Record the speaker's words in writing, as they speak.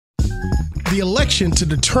The election to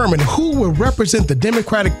determine who will represent the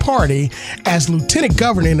Democratic Party as lieutenant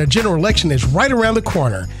governor in the general election is right around the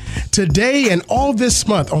corner. Today and all this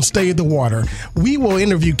month on Stay in the Water, we will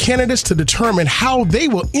interview candidates to determine how they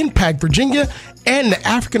will impact Virginia and the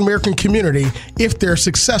African American community if they're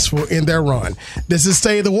successful in their run. This is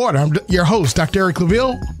Stay in the Water. I'm your host, Dr.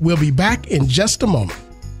 Claville. We'll be back in just a moment.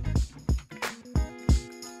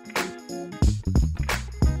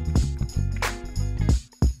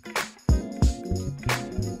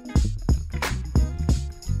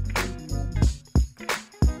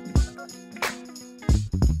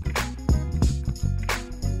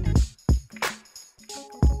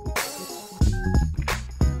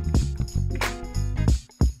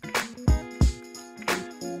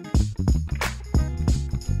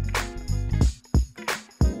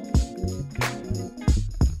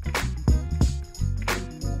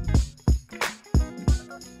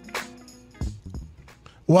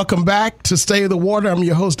 Welcome back to Stay in the Water. I'm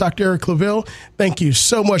your host, Dr. Claville. Thank you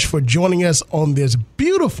so much for joining us on this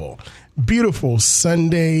beautiful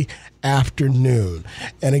Sunday afternoon.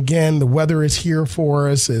 And again, the weather is here for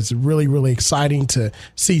us. It's really, really exciting to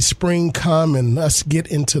see spring come and us get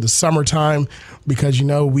into the summertime because, you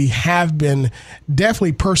know, we have been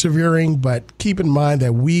definitely persevering, but keep in mind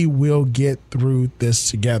that we will get through this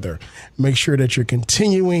together. Make sure that you're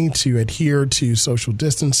continuing to adhere to social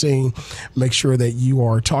distancing. Make sure that you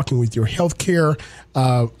are talking with your healthcare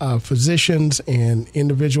physicians and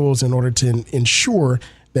individuals in order to ensure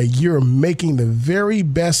that you're making the very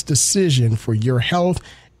best decision for your health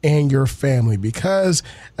and your family. Because,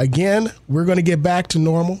 again, we're going to get back to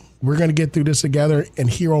normal. We're going to get through this together. And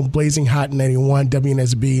here on Blazing Hot 91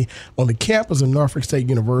 WNSB on the campus of Norfolk State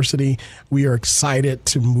University, we are excited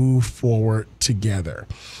to move forward together.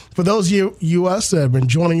 For those of you us that have been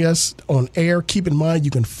joining us on air, keep in mind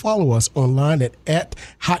you can follow us online at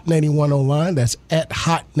Hot91 Online. That's at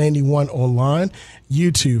Hot91 Online.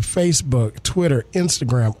 YouTube, Facebook, Twitter,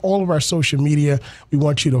 Instagram, all of our social media. We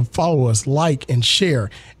want you to follow us, like, and share,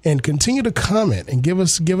 and continue to comment and give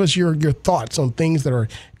us your thoughts on things that are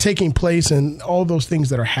taking place and all those things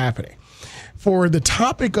that are happening. For the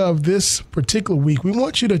topic of this particular week, we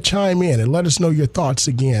want you to chime in and let us know your thoughts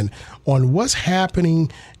again on what's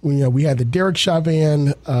happening. You know, we had the Derek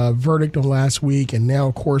Chauvin verdict on last week, and now,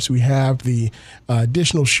 of course, we have the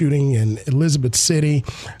additional shooting in Elizabeth City.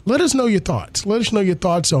 Let us know your thoughts. Let us know your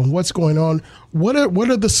thoughts on what's going on. What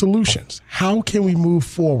are the solutions? How can we move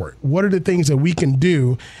forward? What are the things that we can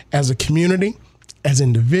do as a community, as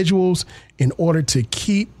individuals, in order to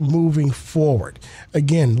keep moving forward?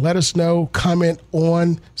 Again, let us know, comment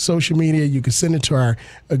on social media. You can send it to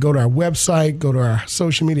go to our website, go to our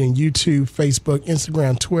social media on YouTube, Facebook,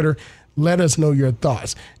 Instagram, Twitter. Let us know your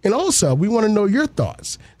thoughts. And also, we want to know your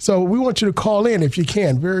thoughts. So we want you to call in if you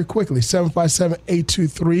can very quickly,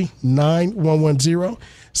 757-823-9110.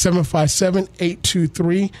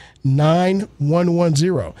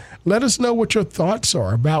 757-823-9110. Let us know what your thoughts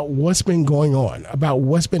are about what's been going on, about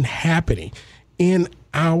what's been happening in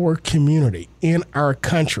our community, in our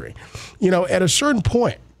country. You know, at a certain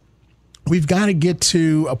point, we've got to get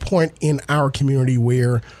to a point in our community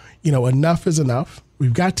where, you know, enough is enough.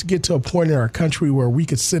 We've got to get to a point in our country where we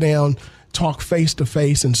could sit down, talk face to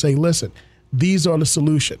face and say, listen, these are the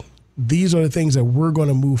solution. These are the things that we're going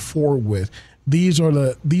to move forward with. These are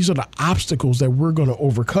the obstacles that we're going to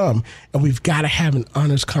overcome, and we've got to have an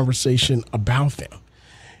honest conversation about them.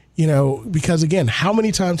 You know, because again, how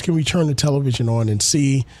many times can we turn the television on and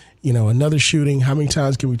see, you know, another shooting? How many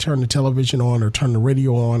times can we turn the television on or turn the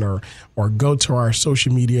radio on or go to our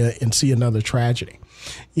social media and see another tragedy?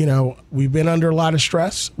 You know, we've been under a lot of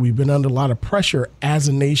stress. We've been under a lot of pressure as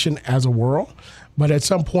a nation, as a world. But at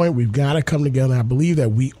some point, we've got to come together. I believe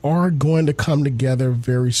that we are going to come together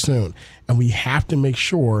very soon. And we have to make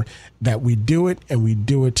sure that we do it and we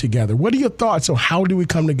do it together. What are your thoughts on how do we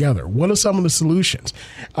come together? What are some of the solutions?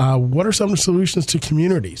 What are some of the solutions to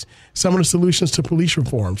communities? Some of the solutions to police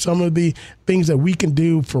reform? Some of the things that we can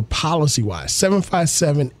do for policy-wise?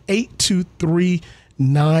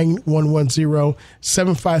 757-823-9110.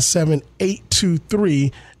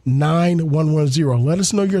 757-823-9110. Let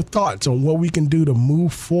us know your thoughts on what we can do to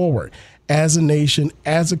move forward as a nation,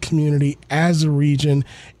 as a community, as a region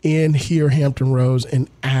in here, Hampton Roads, and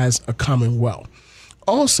as a Commonwealth.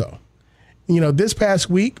 Also, you know, this past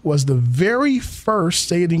week was the very first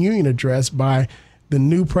State of the Union address by the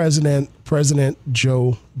new president, President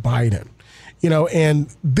Joe Biden. You know, and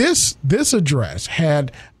this address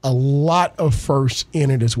had a lot of firsts in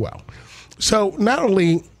it as well. So not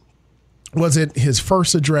only was it his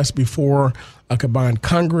first address before a combined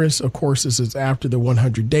Congress, of course, this is after the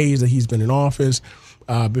 100 days that he's been in office,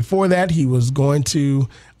 Before that, he was going to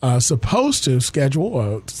supposed to schedule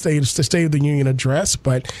a State of the Union address,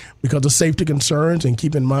 but because of safety concerns, and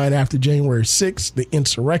keep in mind after January 6th, the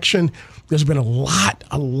insurrection, there's been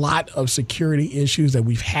a lot of security issues that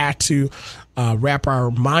we've had to wrap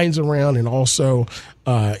our minds around, and also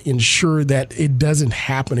ensure that it doesn't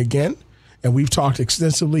happen again. And we've talked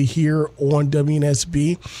extensively here on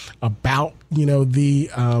WNSB about,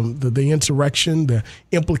 the insurrection, the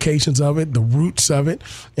implications of it, the roots of it,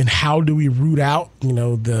 and how do we root out,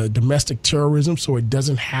 the domestic terrorism so it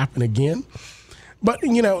doesn't happen again. But,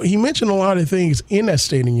 he mentioned a lot of things in that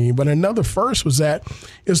State of the Union, but another first was that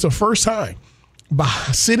it's the first time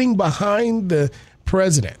sitting behind the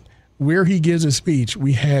president where he gives a speech,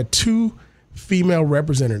 we had two female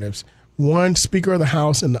representatives, one Speaker of the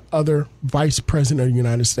House and the other Vice President of the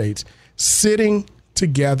United States, sitting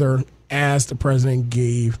together as the president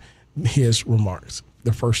gave his remarks,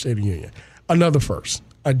 the first State of the Union. Another first,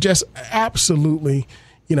 just absolutely,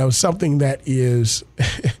 something that is,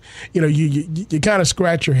 you kind of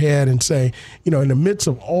scratch your head and say, in the midst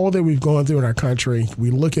of all that we've gone through in our country,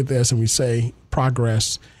 we look at this and we say,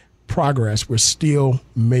 progress, we're still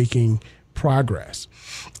making progress,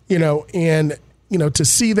 and to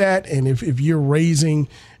see that, and if you're raising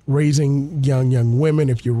young women,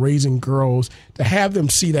 if you're raising girls, to have them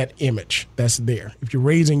see that image that's there. If you're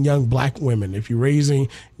raising young Black women, if you're raising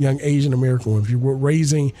young Asian American women, if you're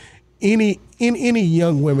raising any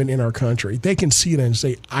young women in our country, they can see that and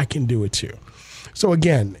say, I can do it too. So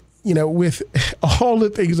again, with all the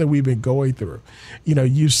things that we've been going through,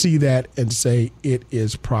 you see that and say it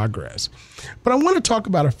is progress. But I want to talk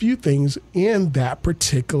about a few things in that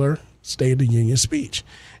particular State of the Union speech.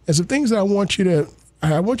 And some things that I want you to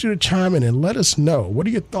chime in and let us know. What are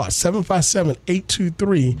your thoughts?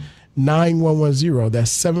 757-823-9110.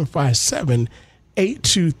 That's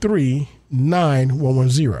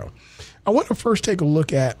 757-823-9110. I want to first take a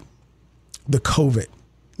look at the COVID,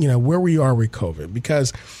 where we are with COVID,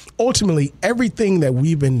 because ultimately everything that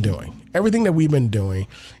we've been doing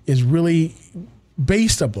is really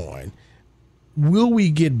based upon, will we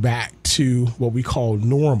get back to what we call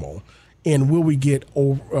normal? And will we get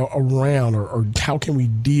around, or how can we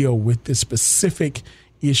deal with this specific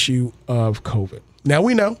issue of COVID? Now,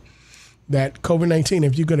 we know that COVID-19,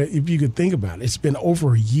 if you could think about it, it's been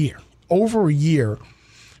over a year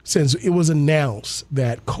since it was announced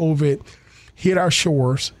that COVID hit our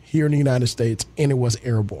shores here in the United States, and it was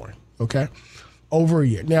airborne, okay? Over a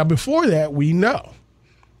year. Now, before that, we know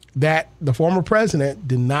that the former president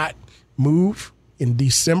did not move in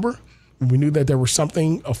December. We knew that there was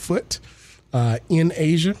something afoot in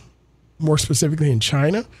Asia, more specifically in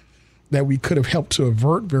China, that we could have helped to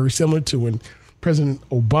avert, very similar to when President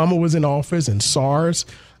Obama was in office and SARS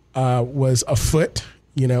was afoot,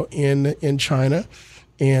 in China.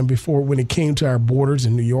 And before, when it came to our borders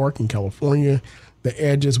in New York and California, the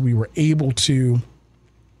edges, we were able to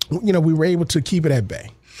keep it at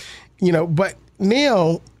bay. But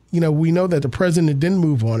now, we know that the president didn't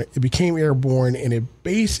move on it. It became airborne, and it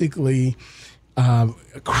basically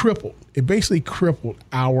crippled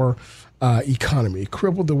our economy. It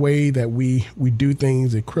crippled the way that we do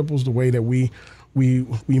things. It cripples the way that we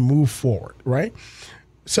move forward, right?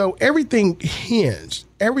 So everything hinged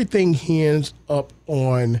up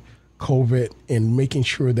on COVID and making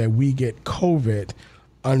sure that we get COVID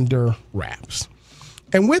under wraps.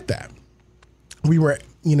 And with that, we were,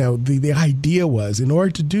 the idea was, in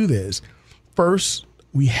order to do this, first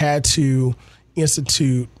we had to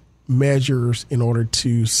institute measures in order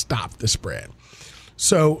to stop the spread.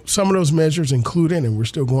 So some of those measures included, and we're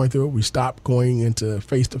still going through it, we stopped going into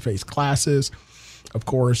face-to-face classes. Of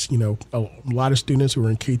course, a lot of students who are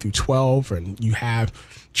in K through 12, and you have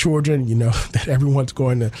children, that everyone's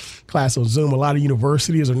going to class on Zoom. A lot of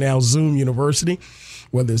universities are now Zoom University,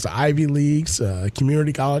 whether it's the Ivy Leagues,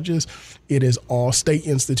 community colleges. It is all state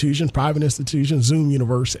institutions, private institutions, Zoom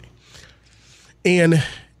University. And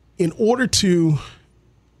in order to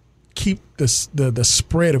keep the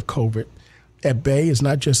spread of COVID at bay, it's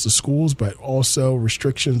not just the schools, but also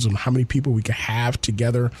restrictions on how many people we can have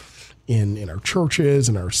together in our churches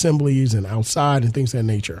and our assemblies and outside and things of that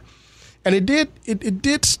nature. And it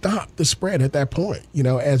did stop the spread at that point,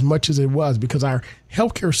 as much as it was, because our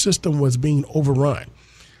healthcare system was being overrun.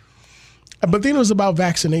 But then it was about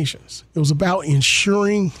vaccinations. It was about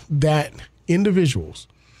ensuring that individuals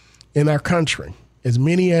in our country, as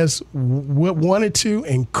many as wanted to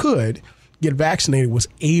and could get vaccinated, was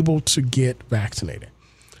able to get vaccinated.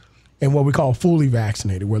 And what we call fully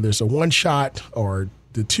vaccinated, whether it's a one-shot or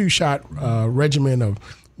the two-shot regimen of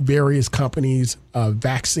various companies'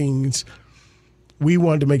 vaccines, we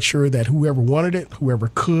wanted to make sure that whoever wanted it, whoever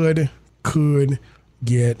could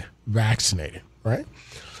get vaccinated, right?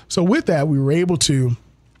 So with that, we were able to,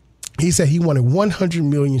 he said he wanted 100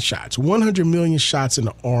 million shots in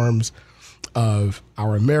the arms of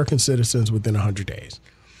our American citizens within 100 days.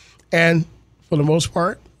 And for the most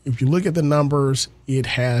part, if you look at the numbers, it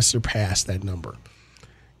has surpassed that number.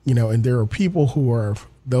 And there are people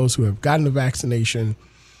those who have gotten the vaccination.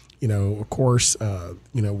 Of course,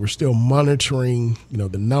 we're still monitoring,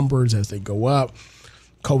 the numbers as they go up,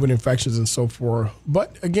 COVID infections and so forth.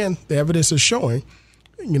 But again, the evidence is showing,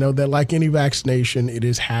 that like any vaccination, it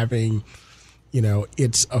is having,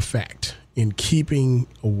 its effect in keeping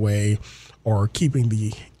away or keeping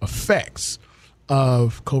the effects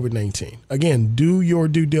of COVID-19. Again, do your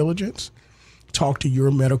due diligence, talk to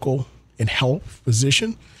your medical and health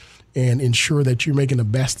physician, and ensure that you're making the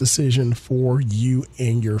best decision for you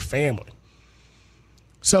and your family.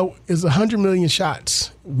 So it's 100 million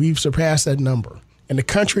shots. We've surpassed that number. And the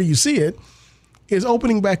country, you see it, is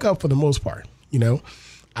opening back up for the most part.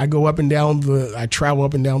 I go up and down I travel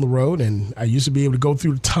up and down the road, and I used to be able to go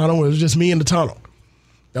through the tunnel. It was just me in the tunnel.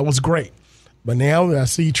 That was great. But now I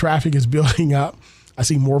see traffic is building up. I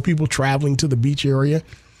see more people traveling to the beach area.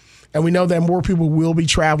 And we know that more people will be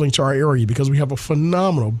traveling to our area because we have a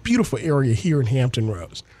phenomenal, beautiful area here in Hampton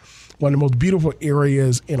Roads, one of the most beautiful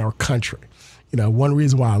areas in our country. One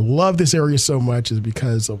reason why I love this area so much is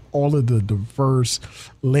because of all of the diverse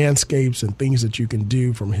landscapes and things that you can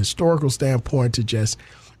do from a historical standpoint to just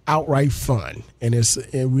outright fun. And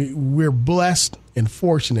we're blessed and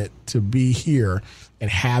fortunate to be here and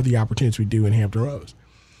have the opportunities we do in Hampton Roads.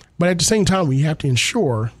 But at the same time, we have to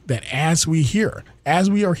ensure that as we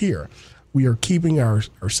are here, we are keeping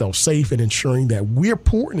ourselves safe and ensuring that we're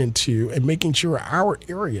pouring into and making sure our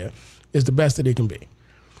area is the best that it can be.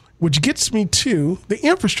 Which gets me to the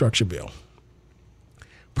infrastructure bill.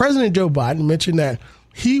 President Joe Biden mentioned that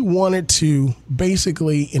he wanted to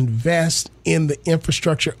basically invest in the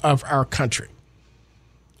infrastructure of our country.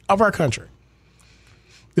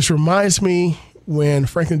 This reminds me when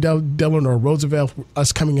Franklin Delano Roosevelt,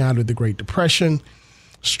 us coming out of the Great Depression,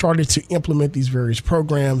 started to implement these various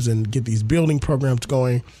programs and get these building programs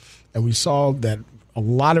going. And we saw that a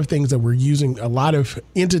lot of things that we're using, a lot of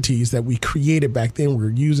entities that we created back then, we're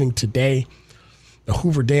using today. The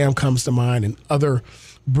Hoover Dam comes to mind, and other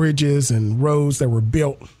bridges and roads that were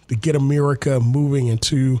built to get America moving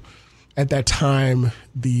into, at that time,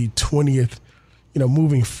 the 20th,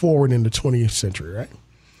 moving forward in the 20th century, right?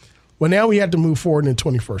 Well, now we have to move forward in the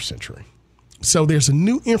 21st century. So there's a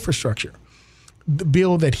new infrastructure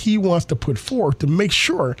bill that he wants to put forth to make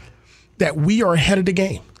sure that we are ahead of the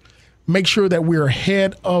game. Make sure that we're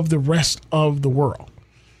ahead of the rest of the world.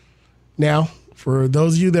 Now, for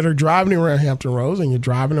those of you that are driving around Hampton Roads and you're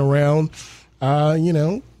driving around,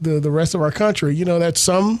 the rest of our country, that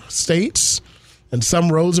some states and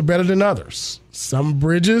some roads are better than others. Some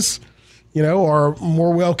bridges, are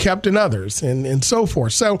more well kept than others and so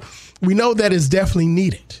forth. So we know that is definitely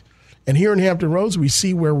needed. And here in Hampton Roads, we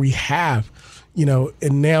see where we have,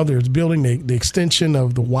 and now there's building the extension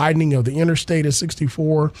of the widening of the interstate at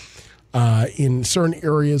 64. In certain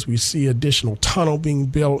areas, we see additional tunnel being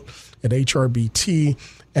built at HRBT,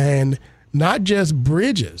 and not just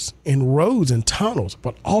bridges and roads and tunnels,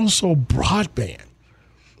 but also broadband.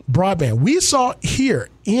 We saw here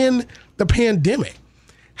in the pandemic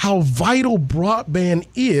how vital broadband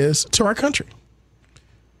is to our country.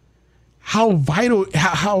 How vital,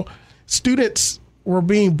 how students were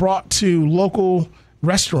being brought to local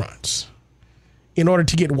restaurants in order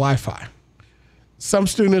to get Wi-Fi. Some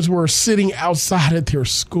students were sitting outside at their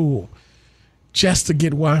school just to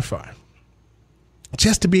get Wi-Fi,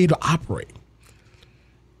 just to be able to operate.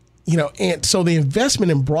 And so the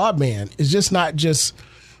investment in broadband is just not just,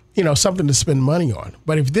 something to spend money on.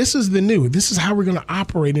 But if this is this is how we're going to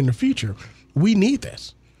operate in the future, we need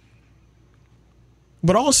this.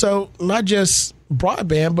 But also not just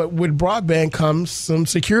broadband, but with broadband comes some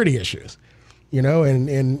security issues.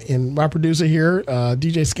 And my producer here,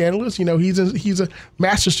 DJ Scandalous, he's a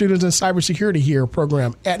master's student in cybersecurity here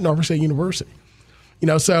program at Norfolk State University.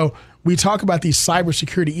 So we talk about these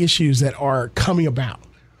cybersecurity issues that are coming about.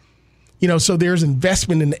 So there's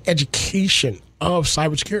investment in the education of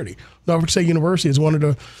cybersecurity. Norfolk State University is one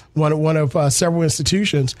of several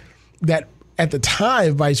institutions that at the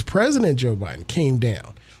time Vice President Joe Biden came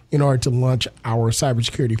down in order to launch our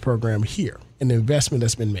cybersecurity program here, and the investment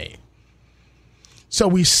that's been made. So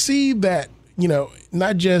we see that,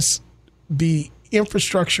 not just the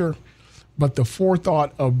infrastructure, but the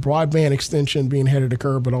forethought of broadband extension being ahead of the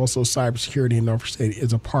curve, but also cybersecurity in Norfolk State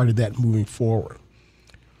is a part of that moving forward.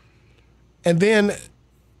 And then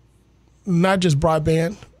not just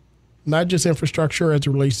broadband, not just infrastructure as it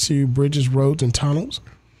relates to bridges, roads, and tunnels,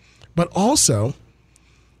 but also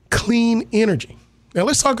clean energy. Now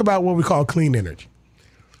let's talk about what we call clean energy.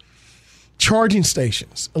 Charging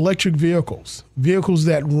stations, electric vehicles, vehicles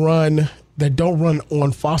that don't run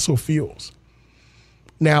on fossil fuels.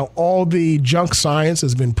 Now, all the junk science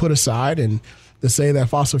has been put aside, and to say that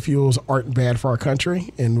fossil fuels aren't bad for our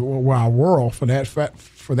country and our world, for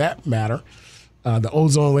that matter, the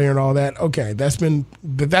ozone layer and all that. Okay, that's been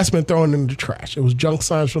thrown in the trash. It was junk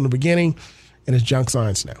science from the beginning, and it's junk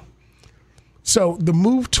science now. So the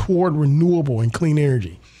move toward renewable and clean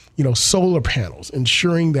energy, solar panels,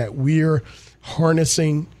 ensuring that we're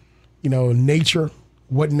harnessing, nature,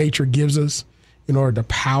 what nature gives us in order to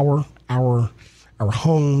power our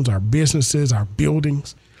homes, our businesses, our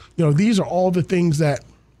buildings. These are all the things that,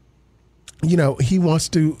 he wants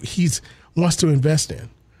to invest in.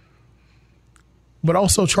 But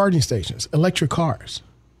also charging stations, electric cars.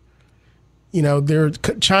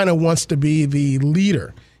 China wants to be the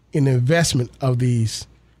leader in the investment of these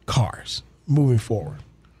cars moving forward,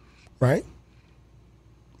 right?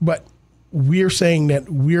 But we're saying that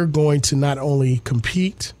we're going to not only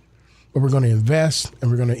compete, but we're going to invest,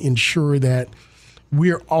 and we're going to ensure that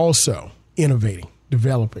we're also innovating,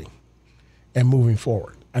 developing, and moving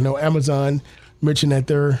forward. I know Amazon mentioned that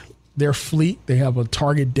their fleet, they have a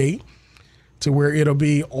target date to where it'll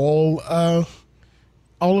be all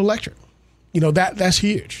electric. That's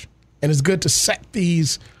huge. And it's good to set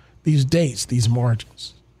these dates, these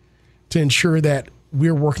margins, to ensure that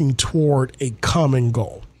we're working toward a common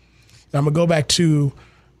goal. Now, I'm going to go back to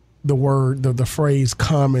the phrase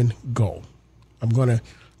common goal. I'm going to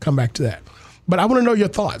come back to that. But I want to know your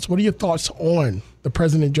thoughts. What are your thoughts on the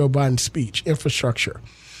President Joe Biden speech, infrastructure,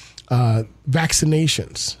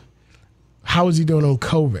 vaccinations? How is he doing on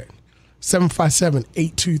COVID?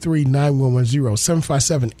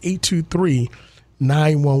 757-823-9110,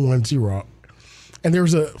 757-823-9110. And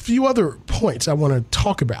there's a few other points I want to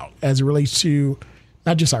talk about as it relates to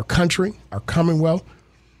not just our country, our Commonwealth,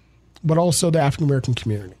 but also the African-American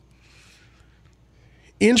community.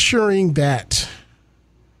 Ensuring that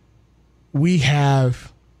we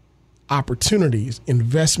have opportunities,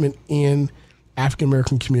 investment in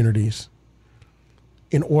African-American communities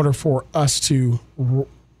in order for us to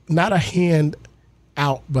not a hand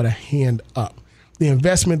out, but a hand up. The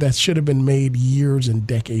investment that should have been made years and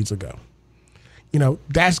decades ago.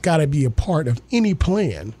 That's got to be a part of any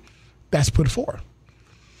plan that's put forth.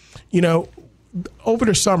 Over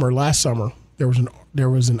the summer, last summer, there was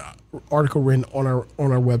an article written on our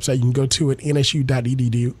website. You can go to it,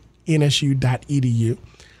 nsu.edu,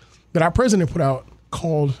 that our president put out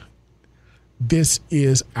called "This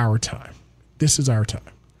is Our Time." This is our time.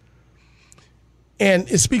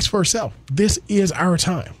 And it speaks for itself. This is our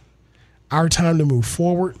time. Our time to move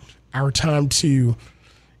forward, our time to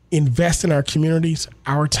invest in our communities,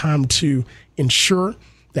 our time to ensure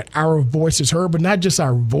that our voice is heard, but not just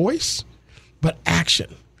our voice, but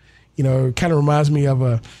action. It kind of reminds me of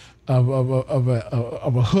a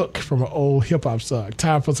hook from an old hip hop song.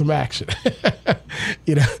 Time for some action.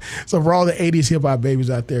 So for all the 80s hip hop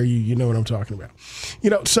babies out there, you know what I'm talking about.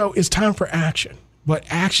 So it's time for action, but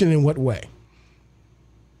action in what way?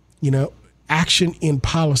 Action in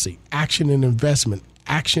policy, action in investment,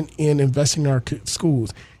 action in investing in our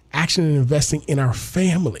schools, action in investing in our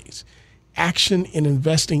families, action in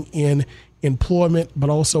investing in employment, but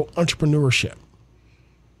also entrepreneurship.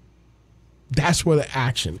 That's where the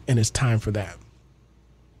action, and it's time for that.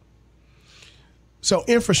 So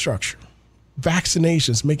infrastructure,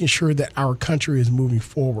 vaccinations, making sure that our country is moving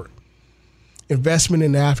forward. Investment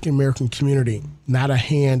in the African-American community, not a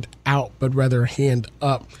hand out, but rather a hand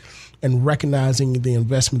up, and recognizing the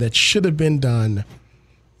investment that should have been done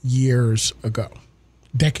years ago,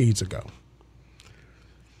 decades ago.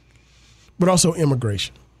 But also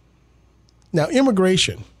immigration. Now,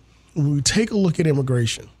 immigration, when we take a look at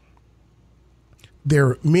immigration, there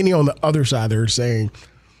are many on the other side that are saying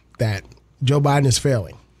that Joe Biden is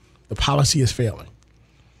failing. The policy is failing.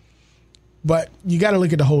 But you got to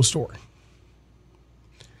look at the whole story.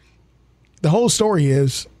 The whole story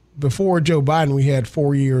is, before Joe Biden, we had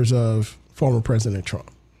 4 years of former President Trump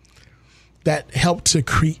that helped to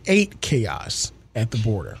create chaos at the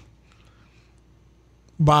border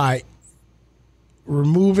by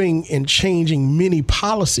removing and changing many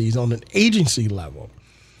policies on an agency level,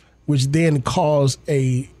 which then caused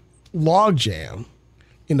a logjam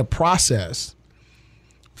in the process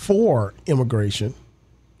for immigration,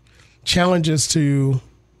 challenges to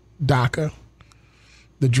DACA,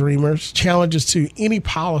 the Dreamers, challenges to any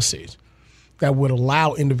policies that would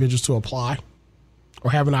allow individuals to apply or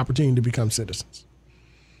have an opportunity to become citizens.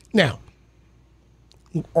 Now,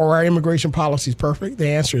 are our immigration policies perfect? The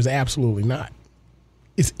answer is absolutely not.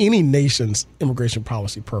 Is any nation's immigration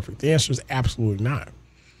policy perfect? The answer is absolutely not.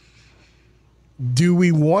 Do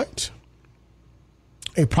we want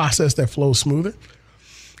a process that flows smoother?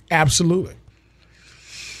 Absolutely.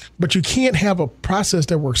 But you can't have a process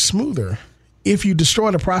that works smoother if you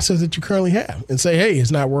destroy the process that you currently have and say, hey,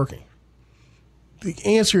 it's not working. The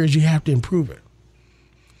answer is you have to improve it.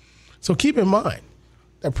 So keep in mind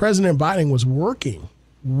that President Biden was working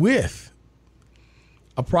with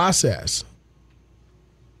a process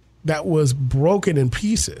that was broken in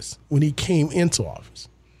pieces when he came into office.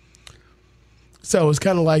 So it's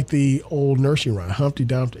kind of like the old nursery rhyme, Humpty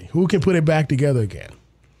Dumpty. Who can put it back together again?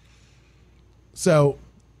 So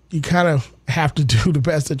you kind of have to do the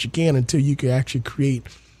best that you can until you can actually create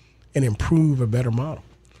and improve a better model.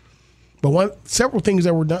 But several things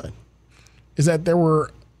that were done is that there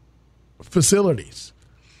were facilities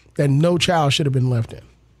that no child should have been left in,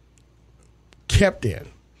 kept in,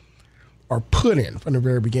 or put in from the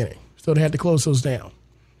very beginning. So they had to close those down.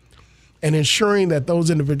 And ensuring that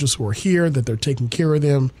those individuals who are here, that they're taking care of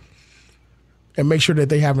them, and make sure that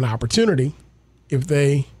they have an opportunity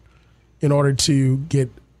in order to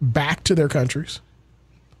get back to their countries,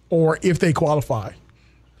 or if they qualify,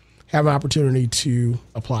 have an opportunity to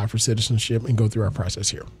apply for citizenship and go through our process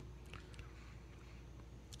here.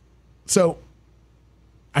 So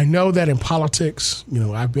I know that in politics,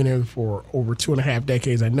 I've been here for over 2.5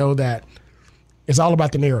 decades. I know that it's all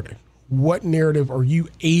about the narrative. What narrative are you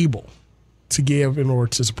able to give in order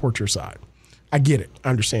to support your side? I get it. I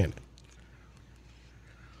understand it.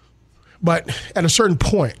 But at a certain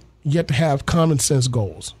point, you have to have common sense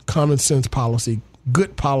goals, common sense policy,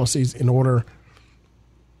 good policies in order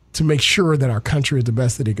to make sure that our country is the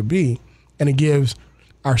best that it could be. And it gives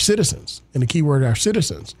our citizens, and the key word, our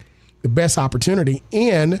citizens, the best opportunity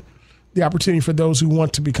and the opportunity for those who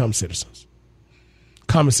want to become citizens.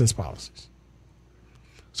 Common sense policies.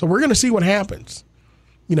 So we're going to see what happens,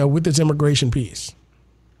 with this immigration piece.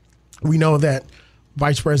 We know that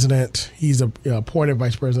he's appointed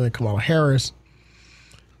Vice President Kamala Harris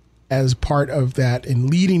as part of that and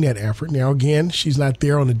leading that effort. Now, again, she's not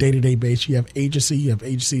there on a day-to-day basis. You have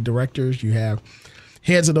agency directors, you have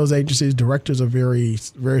heads of those agencies, directors of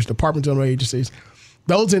various departments on those agencies.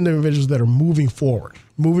 Those individuals that are moving forward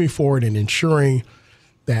and ensuring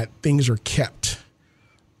that things are kept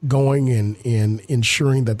going and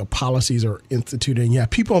ensuring that the policies are instituted. And you have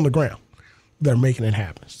people on the ground that are making it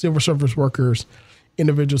happen. Civil service workers,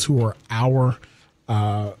 individuals who are our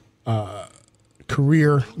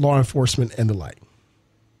career, law enforcement, and the like.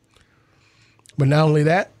 But not only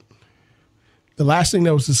that, the last thing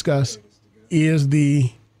that was discussed is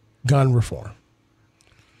the gun reform.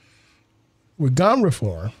 With gun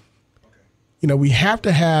reform, we have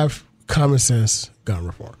to have common sense gun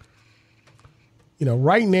reform.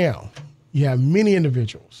 Right now, you have many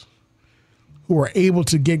individuals who are able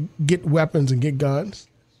to get weapons and get guns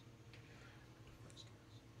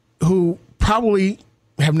who probably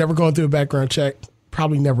have never gone through a background check,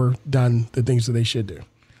 probably never done the things that they should do.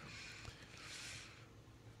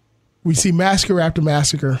 We see massacre after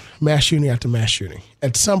massacre, mass shooting after mass shooting.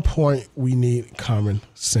 At some point, we need common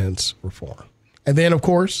sense reform. And then, of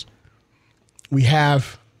course, we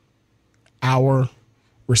have our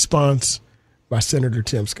response by Senator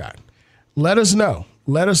Tim Scott. Let us know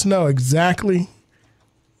exactly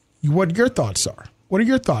what your thoughts are. What are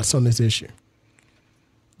your thoughts on this issue?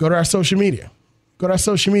 Go to our social media.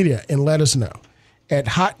 And let us know at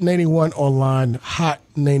Hot91 Online,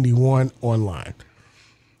 Hot91 Online.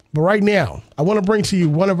 But right now, I want to bring to you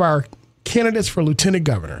one of our candidates for Lieutenant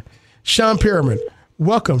Governor, Sean Perryman.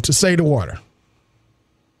 Welcome to Say the Water.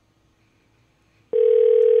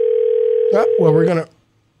 Well,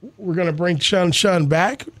 we're gonna bring Sean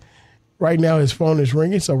back. Right now, his phone is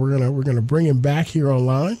ringing, so we're gonna bring him back here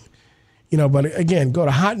online. But again, go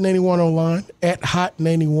to Hot91 Online at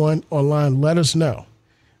Hot91 Online. Let us know.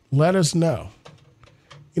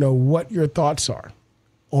 What your thoughts are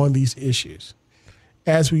on these issues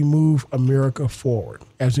as we move America forward.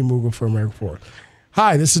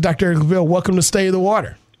 Hi, this is Dr. Eric Claville. Welcome to Stay in the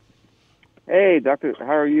Water. Hey, Doctor,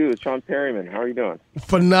 how are you? It's Sean Perryman. How are you doing?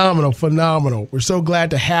 Phenomenal. We're so glad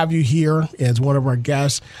to have you here as one of our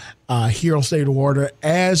guests here on Stay in the Water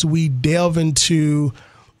as we delve into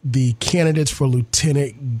the candidates for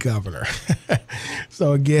Lieutenant Governor.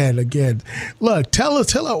 So again, look, tell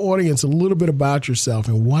our audience a little bit about yourself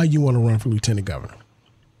and why you want to run for Lieutenant Governor.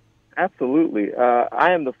 Absolutely.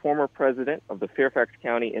 I am the former president of the Fairfax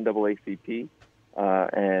County NAACP.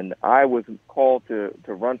 And I was called to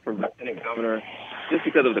run for lieutenant governor just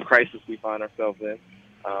because of the crisis we find ourselves in.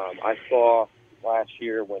 I saw last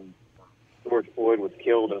year when George Floyd was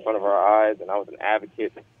killed in front of our eyes, and I was an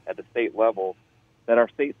advocate at the state level, that our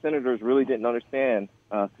state senators really didn't understand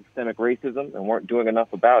systemic racism and weren't doing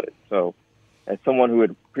enough about it. So as someone who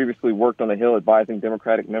had previously worked on the Hill advising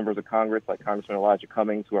Democratic members of Congress like Congressman Elijah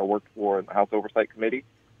Cummings, who I worked for in the House Oversight Committee,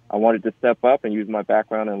 I wanted to step up and use my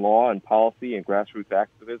background in law and policy and grassroots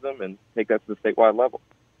activism and take that to the statewide level.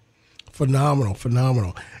 Phenomenal.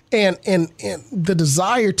 And the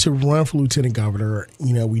desire to run for lieutenant governor,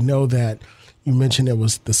 we know that you mentioned it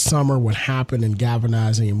was the summer, what happened in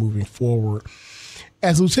galvanizing and moving forward.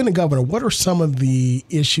 As lieutenant governor, what are some of the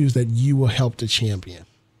issues that you will help to champion?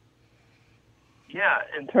 Yeah,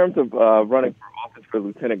 in terms of running for office for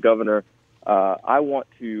lieutenant governor, I want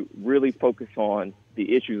to really focus on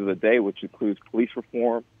the issues of the day, which includes police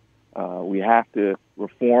reform. We have to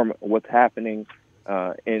reform what's happening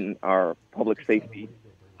in our public safety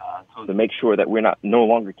so to make sure that we're no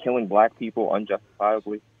longer killing black people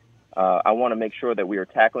unjustifiably. I want to make sure that we are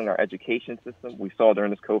tackling our education system. We saw during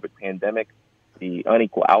this COVID pandemic the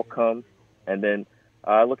unequal outcomes. And then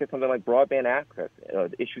look at something like broadband access,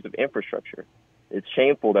 the issues of infrastructure. It's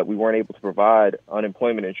shameful that we weren't able to provide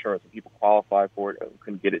unemployment insurance when people qualified for it and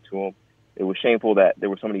couldn't get it to them. It was shameful that there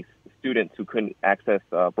were so many students who couldn't access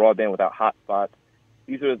broadband without hotspots.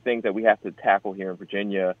 These are the things that we have to tackle here in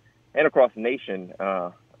Virginia and across the nation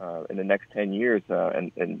in the next 10 years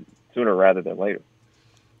and sooner rather than later.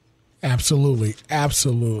 Absolutely.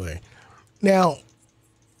 Now,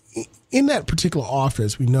 in that particular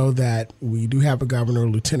office, we know that we do have a governor.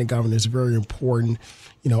 Lieutenant governor is very important,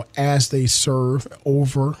 as they serve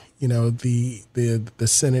over, the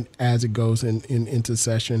Senate as it goes into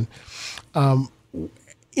session.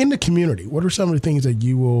 In the community, what are some of the things that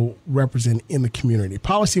you will represent in the community?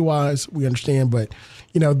 Policy-wise, we understand, but,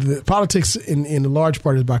 the politics in a large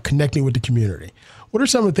part is about connecting with the community. What are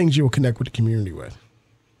some of the things you will connect with the community with?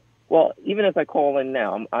 Well, even as I call in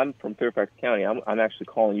now, I'm from Fairfax County. I'm actually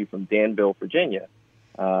calling you from Danville, Virginia,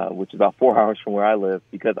 which is about 4 hours from where I live,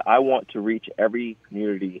 because I want to reach every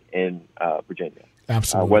community in Virginia.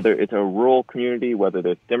 Absolutely. Whether it's a rural community, whether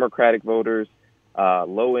it's Democratic voters,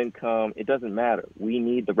 low income, it doesn't matter. We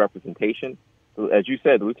need the representation. So, as you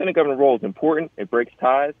said, the lieutenant governor role is important. It breaks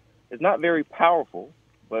ties. It's not very powerful,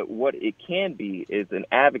 but what it can be is an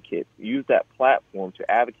advocate. Use that platform to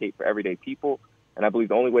advocate for everyday people. And I believe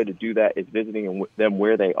the only way to do that is visiting them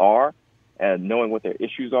where they are and knowing what their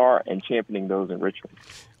issues are and championing those in Richmond.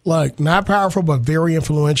 Look, not powerful, but very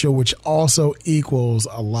influential, which also equals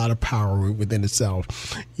a lot of power within itself.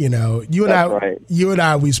 You and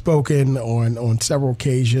I, we've spoken on several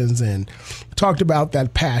occasions and talked about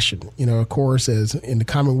that passion. Of course, as in the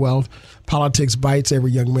Commonwealth, politics bites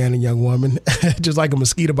every young man and young woman, just like a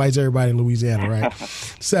mosquito bites everybody in Louisiana, right?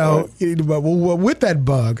 So, but with that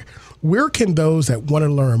bug, where can those that want to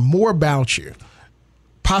learn more about you,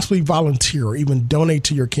 possibly volunteer or even donate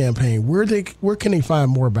to your campaign, where can they find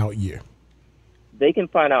more about you? They can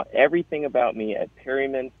find out everything about me at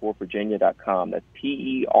perrymanforvirginia.com. That's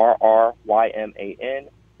PERRYMAN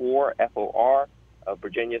for FOR,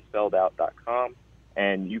 Virginia spelled out.com.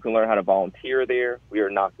 And you can learn how to volunteer there. We are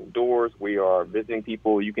knocking doors. We are visiting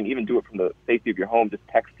people. You can even do it from the safety of your home. Just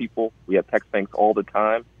text people. We have text banks all the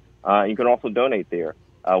time. You can also donate there.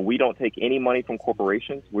 We don't take any money from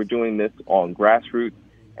corporations. We're doing this on grassroots,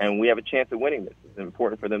 and we have a chance of winning this. It's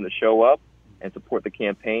important for them to show up and support the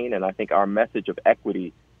campaign, and I think our message of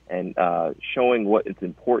equity and showing what is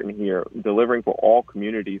important here, delivering for all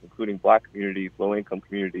communities, including black communities, low-income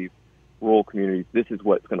communities, rural communities, this is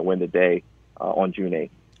what's going to win the day on June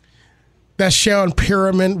 8th. That's Shawn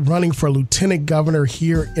Perryman running for lieutenant governor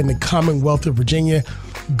here in the Commonwealth of Virginia.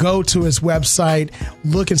 Go to his website,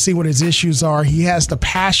 look and see what his issues are. He has the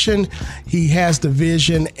passion, he has the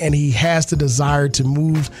vision, and he has the desire to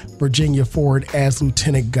move Virginia forward as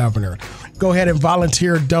lieutenant governor. Go ahead and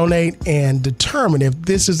volunteer, donate, and determine if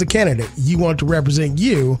this is the candidate you want to represent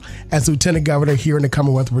you as lieutenant governor here in the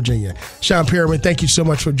Commonwealth of Virginia. Shawn Perryman, thank you so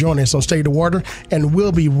much for joining us on State of the Water, and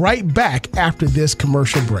we'll be right back after this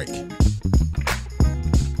commercial break.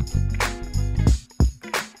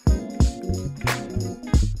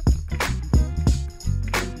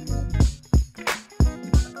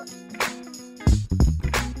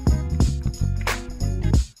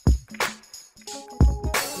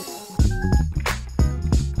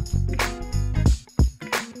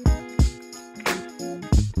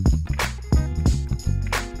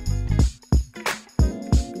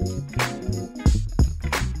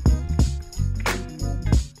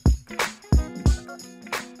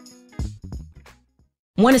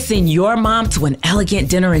 Want to send your mom to an elegant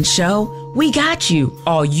dinner and show? We got you.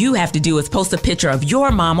 All you have to do is post a picture of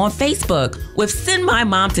your mom on Facebook with Send My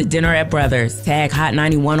Mom to Dinner at Brothers. Tag Hot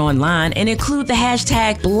 91 online and include the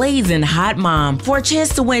hashtag Blazing Hot Mom for a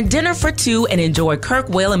chance to win dinner for two and enjoy Kirk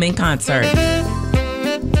Whalum in concert.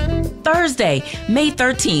 Thursday, May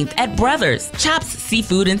 13th at Brothers, Chops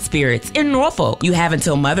Seafood and Spirits in Norfolk. You have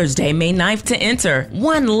until Mother's Day, May 9th to enter.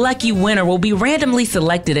 One lucky winner will be randomly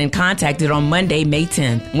selected and contacted on Monday, May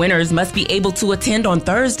 10th. Winners must be able to attend on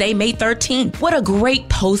Thursday, May 13th. What a great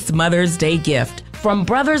post-Mother's Day gift from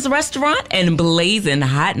Brothers Restaurant and Blazing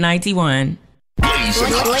Hot 91.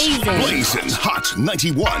 Blazing Hot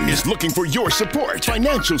 91 is looking for your support.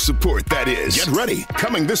 Financial support, that is. Get ready.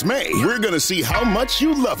 Coming this May, we're going to see how much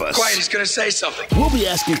you love us. Quiet, he's going to say something. We'll be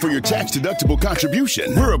asking for your tax-deductible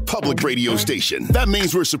contribution. We're a public radio station. That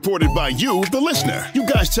means we're supported by you, the listener. You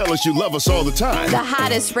guys tell us you love us all the time. The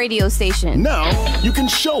hottest radio station. Now, you can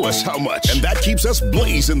show us how much. And that keeps us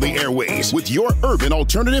blazing the airways with your urban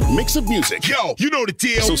alternative mix of music. Yo, you know the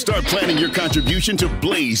deal. So start planning your contribution to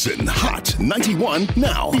Blazing Hot 91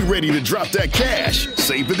 now. Be ready to drop that cash.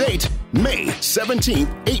 Save the date, May 17th,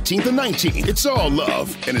 18th, and 19th. It's all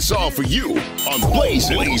love, and it's all for you on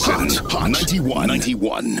Blazing Hot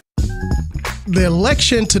 91. The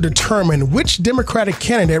election to determine which Democratic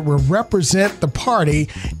candidate will represent the party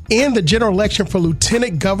in the general election for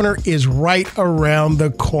lieutenant governor is right around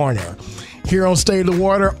the corner. Here on State of the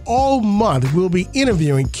Water, all month we'll be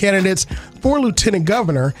interviewing candidates for lieutenant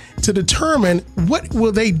governor to determine what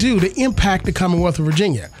will they do to impact the Commonwealth of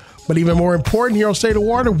Virginia. But even more important, here on State of the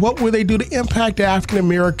Water, what will they do to impact the African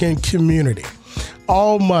American community?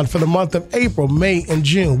 All month for the month of April, May, and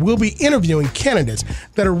June, we'll be interviewing candidates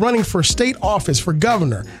that are running for state office for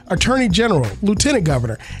governor, attorney general, lieutenant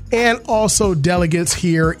governor, and also delegates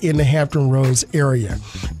here in the Hampton Roads area.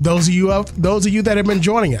 Those of you that have been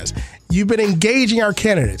joining us, you've been engaging our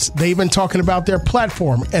candidates. They've been talking about their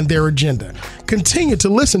platform and their agenda. Continue to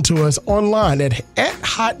listen to us online at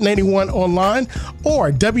Hot 91 Online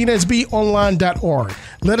or WNSBonline.org.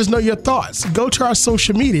 Let us know your thoughts. Go to our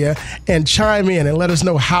social media and chime in and let us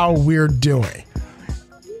know how we're doing.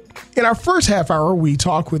 In our first half hour, we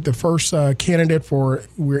talked with the first candidate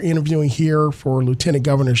we're interviewing here for Lieutenant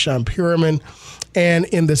Governor Sean Perryman. And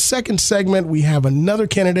in the second segment, we have another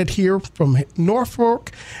candidate here from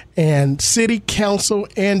Norfolk and City Council,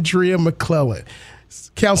 Andria McClellan.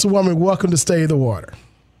 Councilwoman, welcome to State of the Water.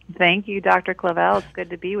 Thank you, Dr. Claville. It's good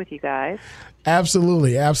to be with you guys.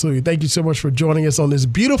 Absolutely, absolutely. Thank you so much for joining us on this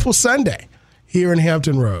beautiful Sunday here in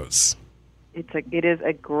Hampton Roads. It is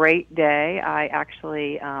a great day. I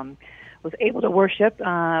actually was able to worship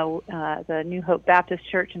the New Hope Baptist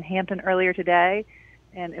Church in Hampton earlier today,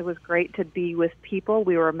 and it was great to be with people.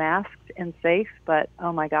 We were masked and safe, but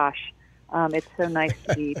oh my gosh, it's so nice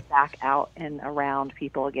to be back out and around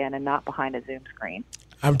people again and not behind a Zoom screen.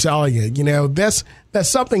 I'm telling you, that's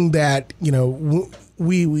something that,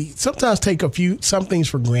 we sometimes take some things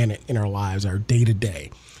for granted in our lives, our day to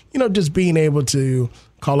day. Just being able to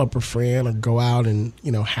call up a friend or go out and,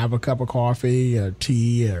 have a cup of coffee or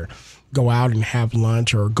tea or go out and have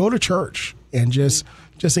lunch or go to church and just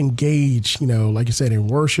engage, like you said, in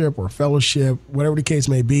worship or fellowship, whatever the case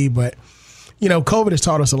may be. But, COVID has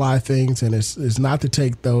taught us a lot of things, and it's not to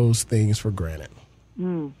take those things for granted.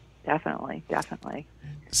 Definitely.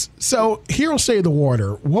 So here on State of the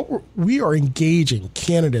Water, we are engaging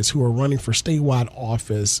candidates who are running for statewide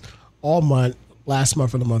office all month, last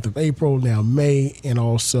month for the month of April, now May, and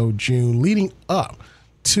also June, leading up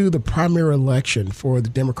to the primary election for the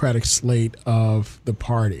Democratic slate of the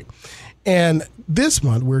party. And this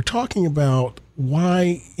month, we're talking about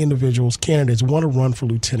why candidates want to run for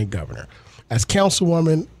lieutenant governor. As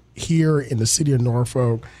councilwoman here in the city of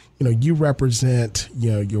Norfolk, you represent,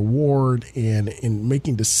 your ward and in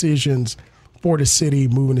making decisions for the city,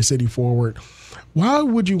 moving the city forward. Why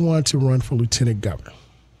would you want to run for lieutenant governor?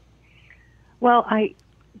 Well, I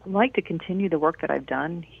like to continue the work that I've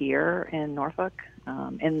done here in Norfolk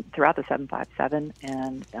and throughout the 757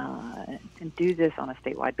 and do this on a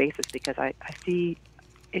statewide basis because I see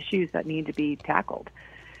issues that need to be tackled.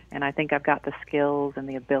 And I think I've got the skills and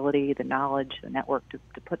the ability, the knowledge, the network to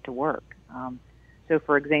put to work. So,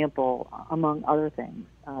 for example, among other things,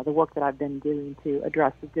 the work that I've been doing to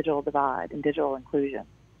address the digital divide and digital inclusion,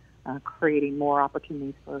 creating more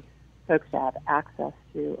opportunities for folks to have access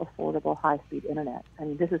to affordable, high-speed internet. I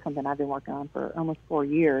mean, this is something I've been working on for almost 4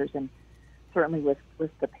 years, and certainly with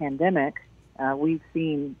the pandemic, we've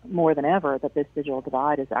seen more than ever that this digital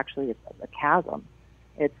divide is actually a chasm.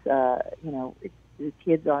 It's, the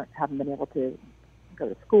kids haven't been able to go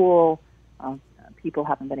to school. people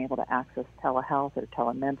haven't been able to access telehealth or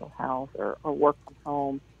telemental health or work from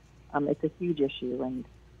home. It's a huge issue, and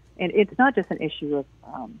it's not just an issue of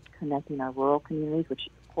connecting our rural communities, which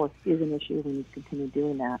of course is an issue. We need to continue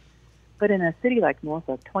doing that. But in a city like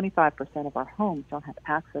Norfolk, 25% of our homes don't have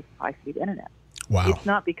access to high-speed internet. Wow. It's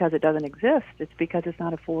not because it doesn't exist. It's because it's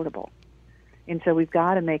not affordable. And so we've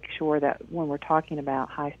got to make sure that when we're talking about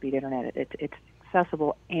high-speed internet, it's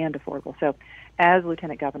accessible and affordable. So as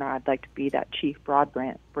Lieutenant Governor, I'd like to be that chief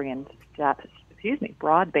broadband strategist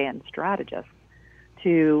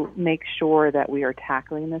to make sure that we are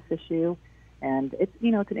tackling this issue. And it's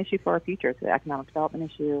an issue for our future. It's an economic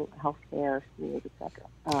development issue, healthcare, schools, etc.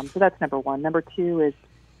 So that's number one. Number two is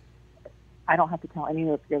I don't have to tell any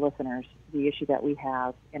of your listeners the issue that we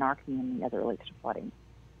have in our community as it relates to flooding.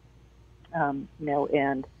 And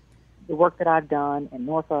the work that I've done in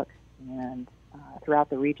Norfolk and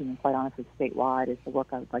throughout the region, and quite honestly statewide, is the work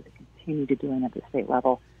I would like to continue to doing at the state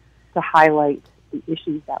level to highlight the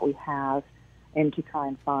issues that we have and to try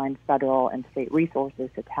and find federal and state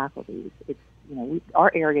resources to tackle these. It's our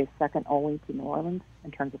area is second only to New Orleans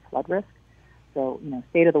in terms of flood risk. So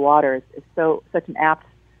State of the Water is such an apt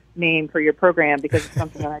name for your program because it's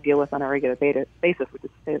something that I deal with on a regular basis, which is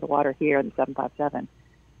State of the Water here in 757,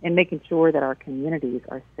 and making sure that our communities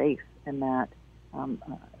are safe and that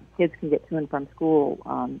kids can get to and from school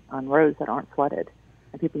on roads that aren't flooded,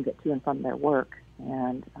 and people can get to and from their work.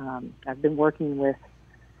 And I've been working with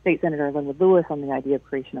State Senator Linwood Lewis on the idea of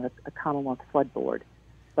creation of a Commonwealth Flood Board,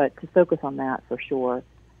 but to focus on that for sure.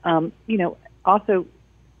 Also,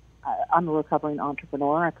 I'm a recovering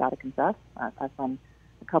entrepreneur. I've got to confess. I've run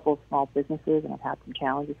a couple of small businesses, and I've had some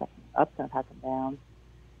challenges, I've had some ups, and I've had some downs.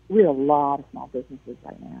 We have a lot of small businesses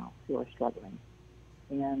right now who are struggling.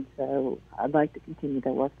 And so I'd like to continue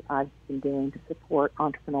the work that I've been doing to support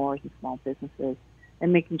entrepreneurs and small businesses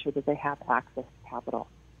and making sure that they have access to capital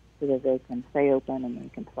so that they can stay open and they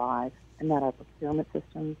can thrive, and that our procurement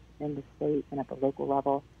systems in the state and at the local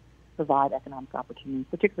level provide economic opportunities,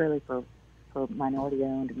 particularly for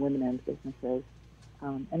minority-owned and women-owned businesses.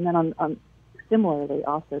 And then similarly,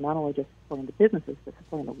 also not only just supporting the businesses, but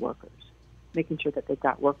supporting the workers, making sure that they've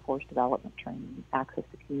got workforce development training, access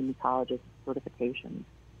to community colleges, certifications,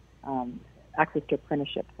 access to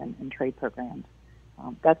apprenticeships and trade programs.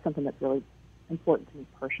 That's something that's really important to me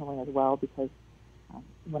personally as well, because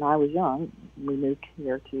when I was young, we moved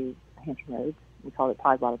here to Hampton Roads. We called it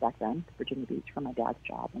Tidewater back then, to Virginia Beach, for my dad's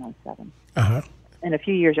job when I was 7. Uh-huh. And a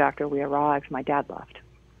few years after we arrived, my dad left.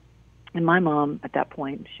 And my mom, at that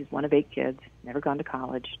point, she's one of 8 kids, never gone to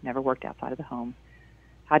college, never worked outside of the home,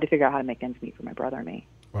 had to figure out how to make ends meet for my brother and me.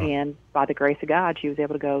 Wow. And by the grace of God, she was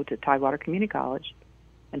able to go to Tidewater Community College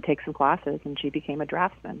and take some classes, and she became a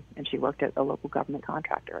draftsman, and she worked at a local government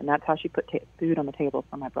contractor. And that's how she put food on the table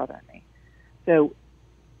for my brother and me. So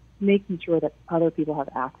making sure that other people have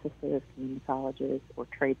access to those community colleges or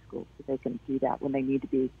trade schools so they can do that when they need to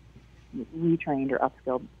be retrained or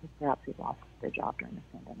upskilled, perhaps they've lost their job during this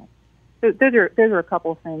pandemic. So those are a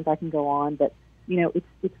couple of things. I can go on, but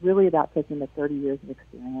it's really about taking the 30 years of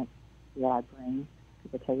experience that I bring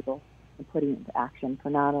to the table and putting it into action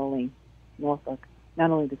for not only Norfolk,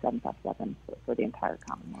 not only the 757, but for the entire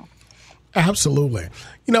Commonwealth. Absolutely.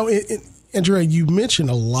 Andrea, you mentioned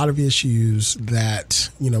a lot of issues that,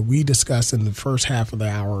 we discussed in the first half of the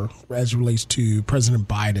hour as it relates to President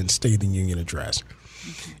Biden's State of the Union address.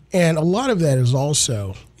 Mm-hmm. And a lot of that is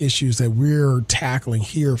also issues that we're tackling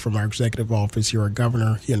here from our executive office here, our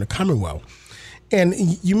governor here in the Commonwealth. And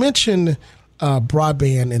you mentioned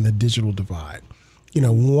broadband and the digital divide.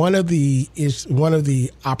 One of the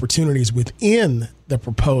opportunities within the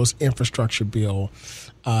proposed infrastructure bill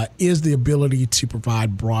is the ability to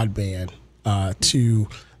provide broadband to,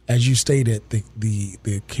 as you stated,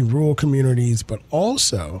 the rural communities, but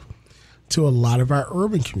also to a lot of our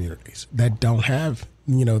urban communities that don't have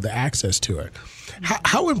the access to it.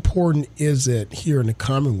 How important is it here in the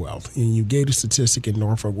Commonwealth? And you gave a statistic in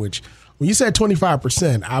Norfolk, which when you said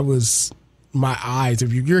 25%, my eyes,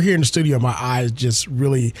 if you're here in the studio, my eyes just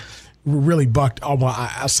really bucked on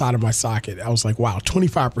my outside of my socket. I was like, wow,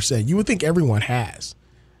 25%. You would think everyone has,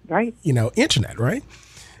 right? Internet, right?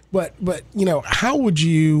 But how would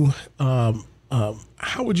you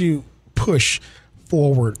push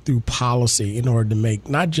forward through policy in order to make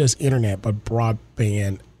not just internet but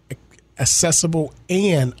broadband accessible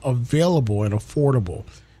and available and affordable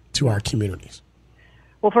to our communities?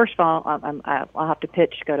 Well, first of all, I'll have to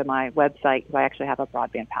go to my website because I actually have a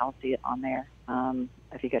broadband policy on there.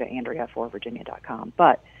 If you go to andrea4virginia.com.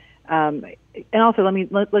 But and also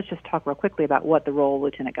let's just talk real quickly about what the role of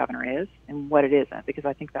Lieutenant Governor is and what it isn't, because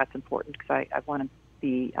I think that's important, because I want to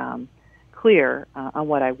be clear on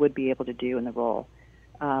what I would be able to do in the role.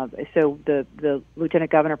 So the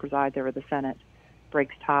Lieutenant Governor presides over the Senate,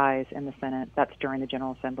 breaks ties in the Senate. That's during the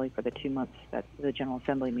General Assembly for the 2 months that the General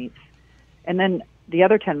Assembly meets. And then the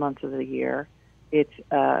other 10 months of the year, it's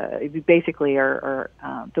you basically are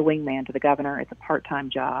the wingman to the governor. It's a part-time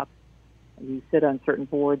job. You sit on certain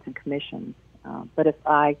boards and commissions. But if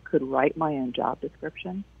I could write my own job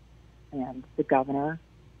description and the governor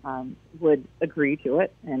would agree to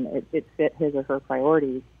it and it fit his or her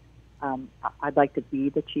priorities, I'd like to be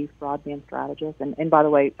the chief broadband strategist. And by the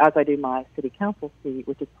way, as I do my city council seat,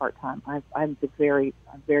 which is part-time, I'm very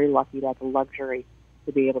lucky to have the luxury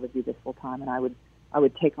to be able to do this full-time, and I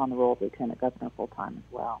would take on the role of lieutenant governor full-time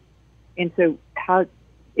as well. And so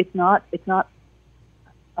it's not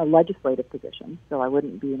a legislative position, so I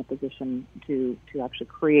wouldn't be in a position to actually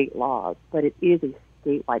create laws, but it is a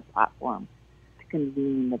statewide platform to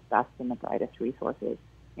convene the best and the brightest resources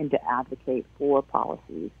and to advocate for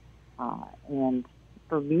policies. And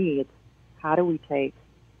for me, it's how do we take,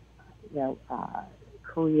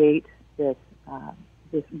 create this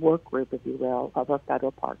work group, if you will, of our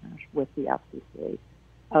federal partners with the FCC,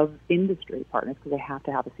 of industry partners, because they have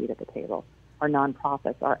to have a seat at the table, our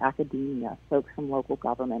nonprofits, our academia, folks from local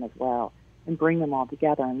government as well, and bring them all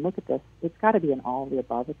together and look at this. It's got to be an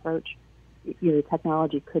all-of-the-above approach. The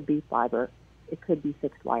technology could be fiber. It could be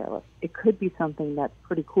fixed wireless. It could be something that's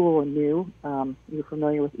pretty cool and new. You're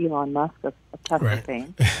familiar with Elon Musk of Tesla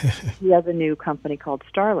fame. He has a new company called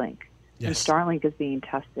Starlink. Yes. And Starlink is being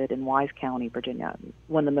tested in Wise County, Virginia,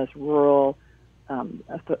 one of the most rural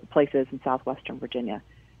places in southwestern Virginia.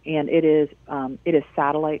 And it is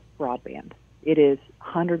satellite broadband. It is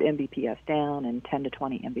 100 Mbps down and 10 to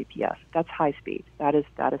 20 Mbps. That's high speed. That is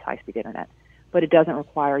high-speed internet. But it doesn't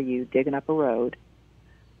require you digging up a road,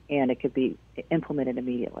 and it could be implemented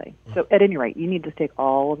immediately. So at any rate, you need to take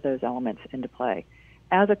all of those elements into play.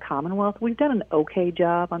 As a Commonwealth, we've done an okay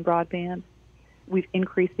job on broadband. We've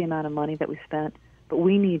increased the amount of money that we've spent, but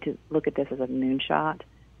we need to look at this as a moonshot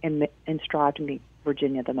and strive to make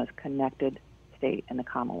Virginia the most connected state in the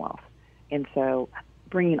Commonwealth. And so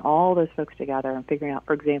bringing all those folks together and figuring out,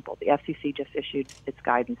 for example, the FCC just issued its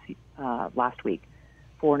guidance last week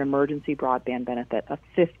for an emergency broadband benefit of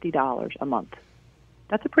 $50 a month.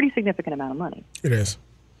 That's a pretty significant amount of money. It is.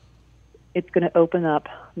 It's going to open up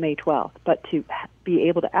May 12th. But to be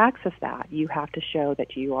able to access that, you have to show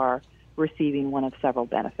that you are receiving one of several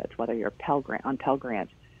benefits, whether you're Pell Grant,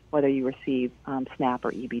 whether you receive SNAP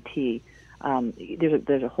or EBT.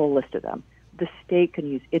 There's a whole list of them. The state can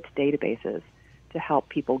use its databases to help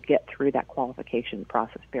people get through that qualification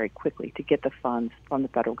process very quickly, to get the funds from the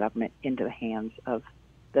federal government into the hands of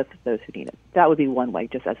those who need it. That would be one way,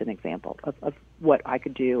 just as an example of what I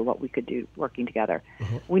could do, what we could do working together.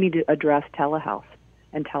 Mm-hmm. We need to address telehealth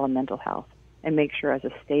and telemental health and make sure as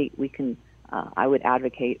a state we can, I would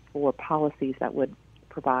advocate for policies that would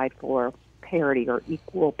provide for parity or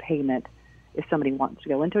equal payment if somebody wants to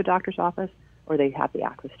go into a doctor's office or they have the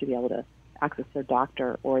access to be able to access their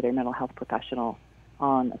doctor or their mental health professional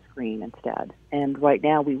on a screen instead. And right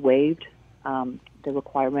now we waived the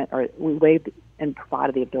requirement, or we waived and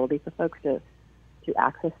provided the ability for folks to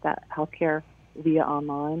access that healthcare via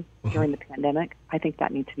online during the pandemic. I think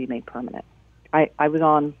that needs to be made permanent. I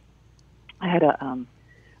had a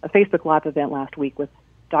Facebook Live event last week with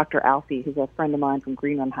Dr. Alfie, who's a friend of mine from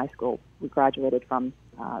Green Run High School. We graduated from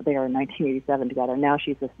there in 1987 together. Now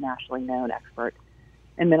she's this nationally known expert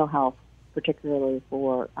in mental health, particularly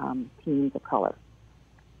for teens of color.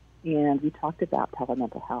 And we talked about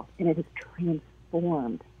telemental health, and it has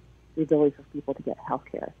transformed the ability for people to get health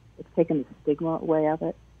care. It's taken the stigma away of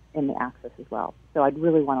it and the access as well. So I'd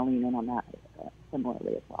really want to lean in on that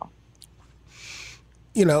similarly as well.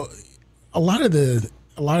 You know, a lot of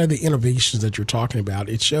the innovations that you're talking about,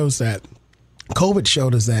 it shows that COVID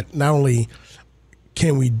showed us that not only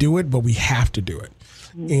can we do it, but we have to do it.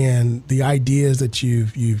 Mm-hmm. And the ideas that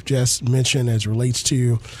you've just mentioned as relates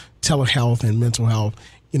to telehealth and mental health,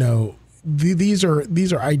 you know, these are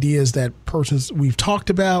ideas that we've talked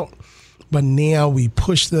about, but now we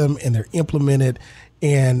push them and they're implemented,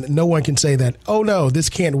 and no one can say that, oh no, this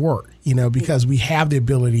can't work, you know, because we have the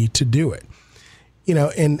ability to do it. You know,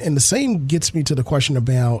 and the same gets me to the question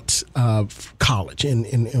about college and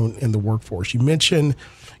the workforce. You mentioned,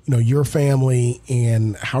 you know, your family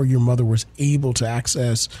and how your mother was able to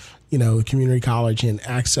access, you know, community college and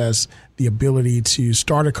access the ability to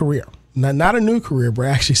start a career. Not a new career, but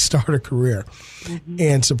actually start a career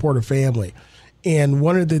and support a family. And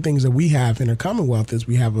one of the things that we have in our Commonwealth is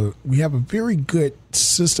we have a very good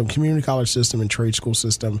system, community college system and trade school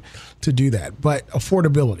system to do that. But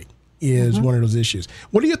affordability is one of those issues.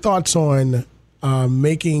 What are your thoughts on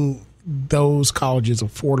making those colleges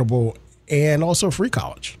affordable and also free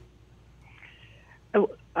college?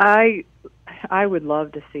 I would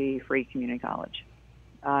love to see free community college.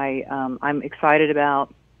 I'm excited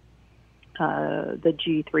about the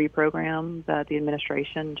G3 program that the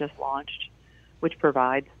administration just launched, which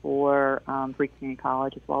provides for free community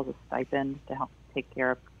college as well as a stipend to help take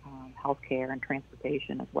care of health care and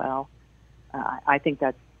transportation as well. I think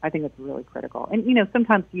that's really critical. And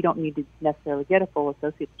sometimes you don't need to necessarily get a full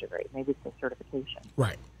associate's degree. Maybe it's a certification.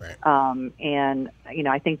 Right. And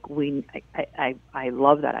I think I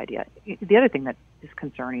love that idea. The other thing that is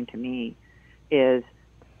concerning to me is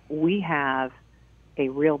we have a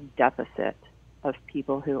real deficit of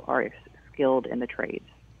people who are skilled in the trades.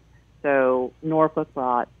 So Norfolk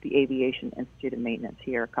brought the Aviation Institute of Maintenance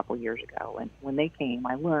here a couple years ago, and when they came,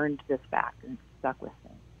 I learned this fact, and it stuck with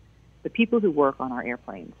me. The people who work on our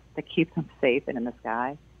airplanes that keep them safe and in the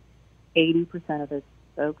sky, 80% of those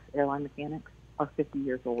folks, airline mechanics, are 50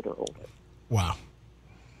 years old or older. Wow.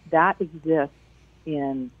 That exists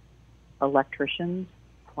in electricians,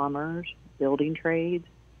 plumbers, building trades,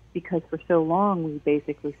 because for so long we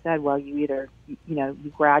basically said, well, you either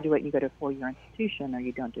you graduate and you go to a 4-year institution, or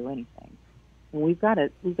you don't do anything. And we've got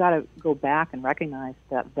to go back and recognize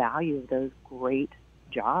that value of those great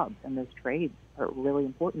jobs and those trades are really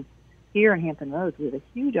important. Here in Hampton Roads, we have a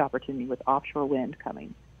huge opportunity with offshore wind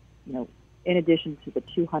coming. In addition to the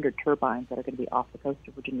 200 turbines that are going to be off the coast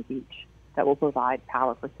of Virginia Beach that will provide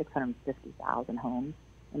power for 650,000 homes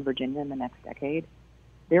in Virginia in the next decade,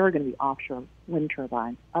 there are going to be offshore wind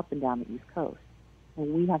turbines up and down the East Coast.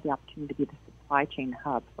 And we have the opportunity to be the supply chain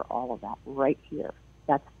hub for all of that right here.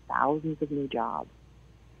 That's thousands of new jobs.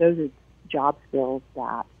 Those are job skills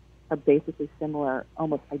that are basically similar,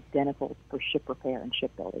 almost identical for ship repair and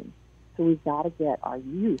shipbuilding. So we've got to get our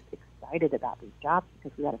youth excited about these jobs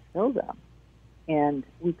because we've got to fill them. And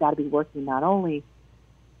we've got to be working not only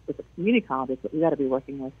with the community colleges, but we've got to be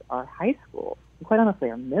working with our high schools, and quite honestly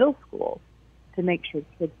our middle schools, to make sure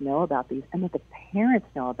kids know about these and that the parents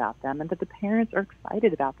know about them and that the parents are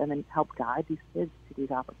excited about them and help guide these kids to these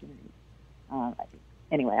opportunities.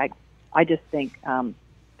 Anyway, I just think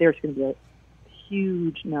there's going to be a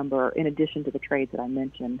huge number, in addition to the trades that I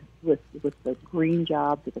mentioned, with the green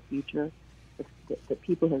jobs of the future, the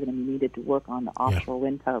people who are going to be needed to work on the offshore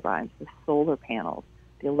wind turbines, the solar panels,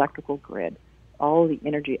 the electrical grid, all of the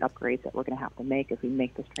energy upgrades that we're going to have to make as we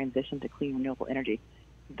make this transition to clean renewable energy.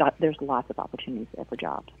 There's lots of opportunities there for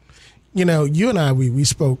jobs. You and I, we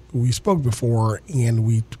spoke before, and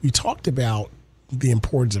we talked about the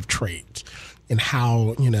importance of trades and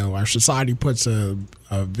how, our society puts a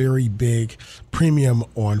very big premium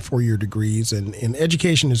on 4-year degrees, and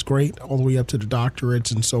education is great all the way up to the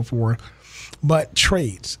doctorates and so forth. But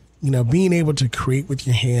trades, being able to create with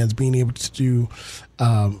your hands, being able to do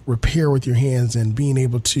repair with your hands, and being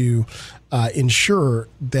able to ensure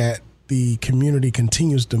that the community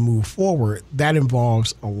continues to move forward, that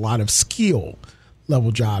involves a lot of skill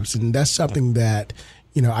level jobs. And that's something that,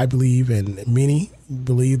 I believe, and many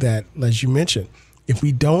believe that, as you mentioned, if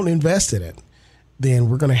we don't invest in it, then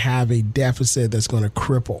we're going to have a deficit that's going to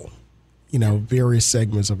cripple, various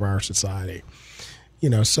segments of our society.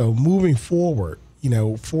 So moving forward,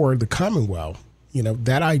 for the Commonwealth,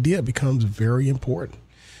 that idea becomes very important.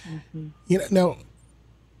 Mm-hmm. Now,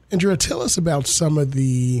 Andrea, tell us about some of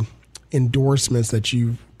the endorsements that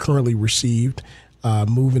you've currently received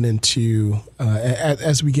moving into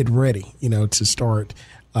as we get ready, to start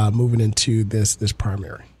moving into this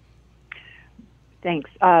primary.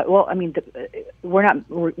 Thanks. Well, I mean, we're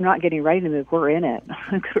not getting ready to move. We're in it.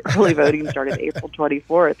 Early voting started April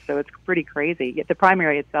 24th, so it's pretty crazy. The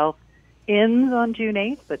primary itself ends on June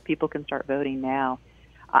 8th, but people can start voting now.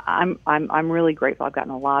 I'm really grateful. I've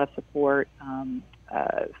gotten a lot of support.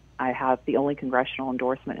 I have the only congressional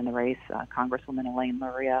endorsement in the race, Congresswoman Elaine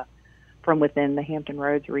Luria, from within the Hampton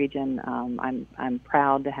Roads region. I'm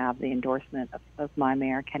proud to have the endorsement of my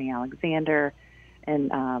mayor, Kenny Alexander,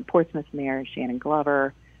 and Portsmouth Mayor Shannon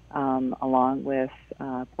Glover, along with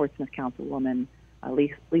Portsmouth Councilwoman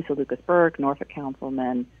Lisa Lucas Burke, Norfolk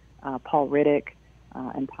Councilman Paul Riddick,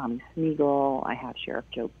 and Tommy Smeagol. I have Sheriff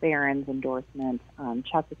Joe Barron's endorsement,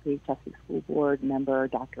 Chesapeake School Board member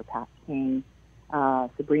Dr. Pat King,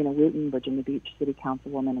 Sabrina Wooten, Virginia Beach City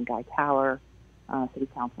Councilwoman, and Guy Tower, City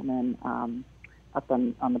Councilman up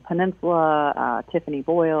on the peninsula, Tiffany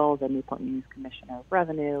Boyle, the Newport News Commissioner of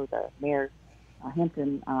Revenue, the Mayor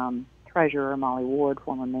Hampton Treasurer Molly Ward,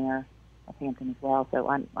 former Mayor of Hampton as well. So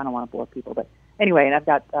I don't want to bore people, but anyway, and I've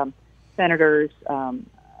got senators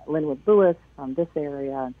Linwood Lewis from this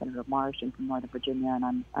area, and Senator Marsden from Northern Virginia,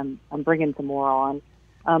 and I'm bringing some more on.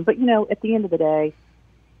 But at the end of the day,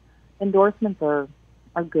 endorsements are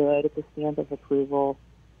good at the stamp of approval,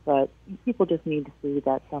 but people just need to see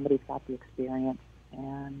that somebody's got the experience.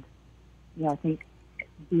 And I think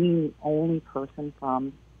being the only person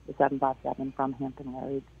from the 757 from Hampton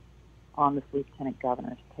Roads on this lieutenant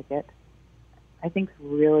governor's ticket, I think is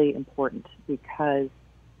really important, because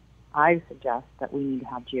I suggest that we need to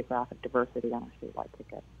have geographic diversity on our statewide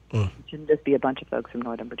ticket. It shouldn't just be a bunch of folks from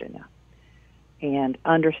Northern Virginia. And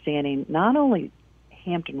understanding not only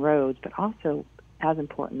Hampton Roads, but also, as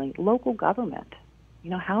importantly, local government.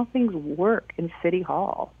 How things work in City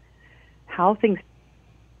Hall, how things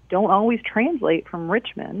don't always translate from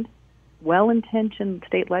Richmond. Well-intentioned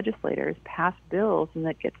state legislators pass bills, and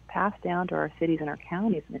that gets passed down to our cities and our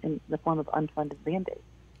counties in the form of unfunded mandates.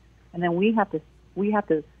 And then we have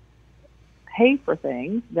to pay for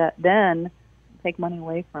things that then take money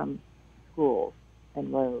away from schools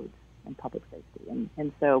and roads and public safety.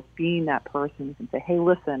 And so being that person who can say, hey,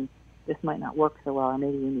 listen, this might not work so well, or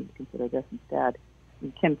maybe we need to consider this instead.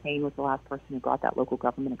 And Kim Payne was the last person who brought that local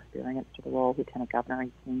government experience to the role of lieutenant governor.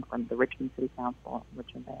 He came from the Richmond City Council and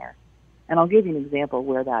Richmond Mayor. And I'll give you an example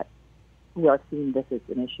where we are seeing this as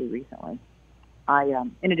an issue recently.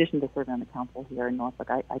 In addition to serving on the council here in Norfolk,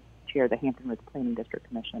 I chair the Hampton Roads Planning District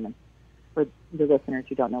Commission. And for the listeners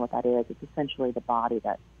who don't know what that is, it's essentially the body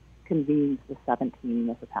that convenes the 17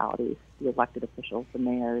 municipalities, the elected officials, the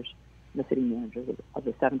mayors, and the city managers of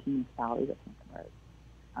the 17 municipalities of Hampton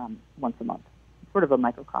Roads once a month. It's sort of a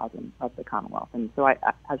microcosm of the Commonwealth. And so I,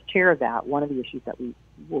 as chair of that, one of the issues that we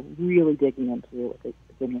were really digging into at the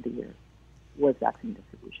beginning of the year was vaccine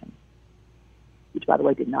distribution, which, by the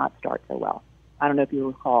way, did not start so well. I don't know if you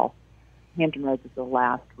recall, Hampton Roads is the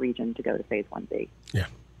last region to go to Phase 1B. Yeah.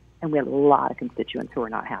 And we have a lot of constituents who are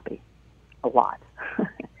not happy. A lot.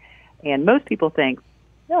 And most people think,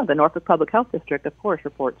 the Norfolk Public Health District, of course,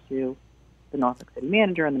 reports to the Norfolk City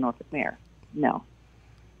Manager and the Norfolk Mayor. No.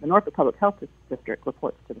 The Norfolk Public Health District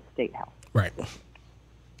reports to the State House. Right.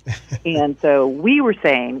 And so we were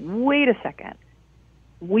saying, wait a second.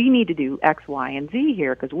 We need to do X, Y, and Z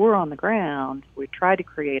here because we're on the ground. We tried to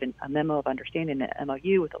create a memo of understanding, an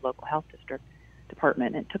MOU with the local health district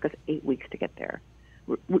department, and it took us 8 weeks to get there.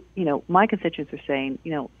 My constituents are saying,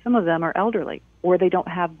 some of them are elderly, or they don't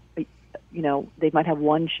have, they might have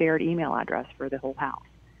one shared email address for the whole house.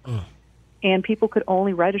 And people could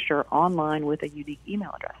only register online with a unique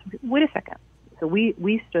email address. Wait a second. So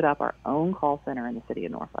we stood up our own call center in the city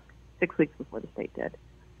of Norfolk 6 weeks before the state did.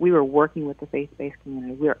 We were working with the faith-based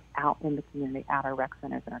community. We were out in the community at our rec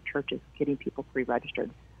centers and our churches getting people pre-registered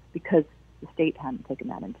because the state hadn't taken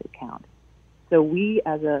that into account. So we,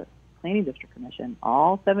 as a planning district commission,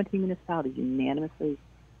 all 17 municipalities unanimously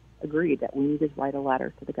agreed that we needed to write a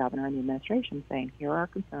letter to the governor and the administration saying, here are our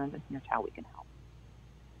concerns and here's how we can help.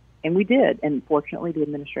 And we did. And fortunately, the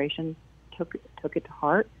administration took it to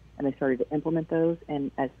heart, and they started to implement those. And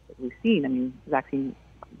as we've seen, vaccine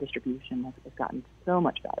distribution has gotten so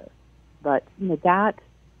much better. But that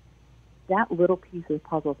little piece of the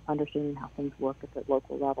puzzle of understanding how things work at the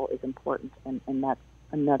local level is important, and that's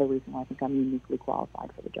another reason why I think I'm uniquely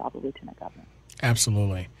qualified for the job of lieutenant governor.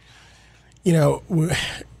 Absolutely.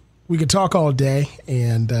 We could talk all day,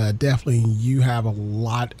 and definitely you have a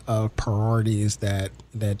lot of priorities that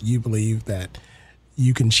you believe that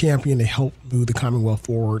you can champion to help move the Commonwealth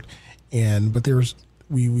forward. But there's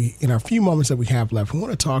we in our few moments that we have left, we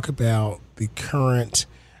want to talk about the current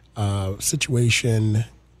situation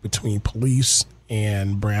between police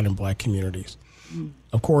and brown and black communities.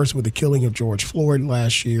 Of course, with the killing of George Floyd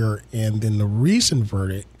last year, and then the recent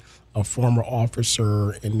verdict of former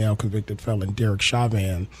officer and now convicted felon Derek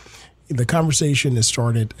Chauvin, the conversation has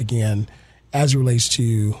started again as it relates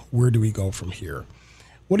to where do we go from here.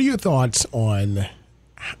 What are your thoughts on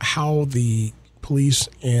how the police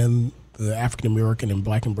and the African American and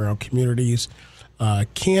black and brown communities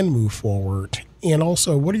can move forward? And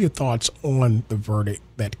also, what are your thoughts on the verdict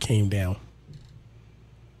that came down?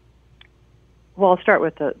 Well, I'll start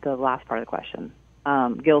with the last part of the question.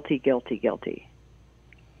 Guilty, guilty, guilty.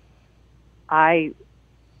 When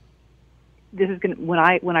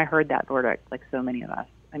I heard that verdict, like so many of us,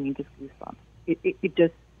 just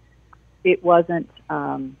goosebumps. It wasn't.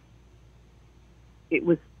 It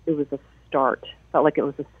was a start. Felt like it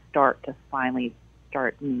was a start to finally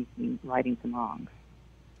start righting some wrongs.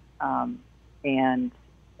 And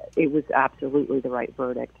it was absolutely the right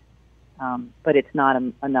verdict. But it's not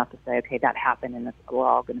enough to say, okay, that happened and we're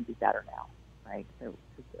all going to be better now, right? So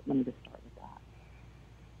let me just start with that.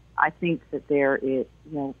 I think that there is,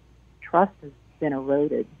 trust been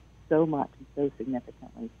eroded so much and so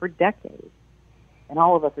significantly for decades. And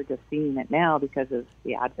all of us are just seeing it now because of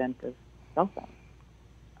the advent of cell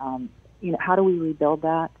phones. How do we rebuild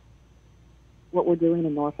that? What we're doing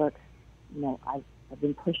in Norfolk, I've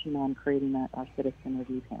been pushing on creating our citizen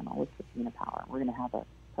review panel with subpoena power. We're going to have a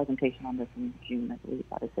presentation on this in June, I believe,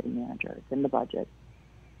 by the city manager. It's in the budget.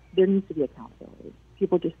 There needs to be accountability.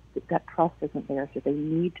 People just, that trust isn't there, so they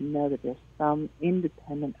need to know that there's some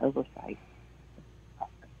independent oversight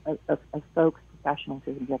of folks, professionals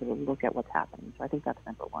who can be able to look at what's happening. So I think that's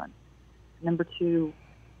number one. Number two,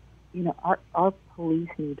 our police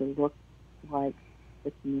need to look like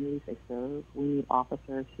the communities they serve. We need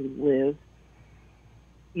officers who live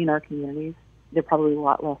in our communities. They're probably a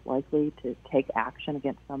lot less likely to take action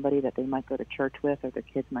against somebody that they might go to church with or their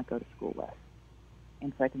kids might go to school with.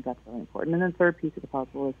 And so I think that's really important. And then the third piece of the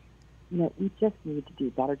puzzle is, we just need to do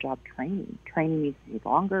a better job training. Training needs to be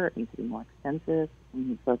longer. It needs to be more extensive. We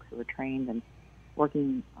need folks who are trained and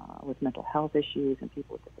working with mental health issues and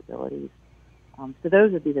people with disabilities. So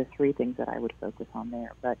those would be the three things that I would focus on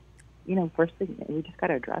there. But, first thing, we just got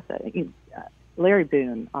to address it. Larry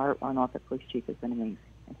Boone, our Norfolk Police Chief, has been amazing.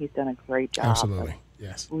 And he's done a great job. Absolutely,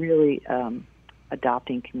 yes. Really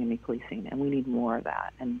adopting community policing, and we need more of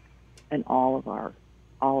that and all of our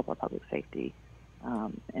public safety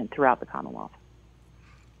and throughout the Commonwealth.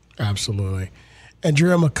 Absolutely.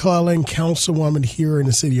 Andria McClellan, Councilwoman here in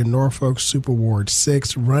the city of Norfolk, Super Ward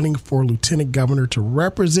 6, running for Lieutenant Governor to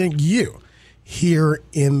represent you here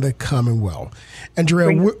in the Commonwealth. Andria,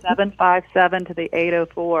 bring the 757 to the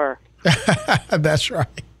 804. That's right.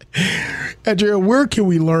 Andria, where can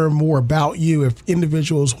we learn more about you if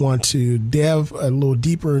individuals want to delve a little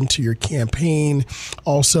deeper into your campaign,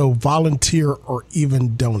 also volunteer or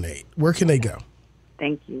even donate? Where can they go?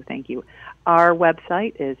 Thank you. Our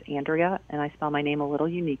website is Andria, and I spell my name a little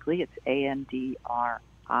uniquely. It's ANDRIA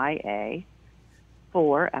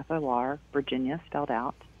for Virginia spelled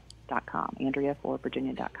out .com.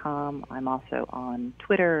 AndriaForVirginia.com. I'm also on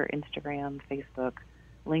Twitter, Instagram, Facebook,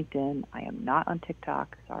 LinkedIn. I am not on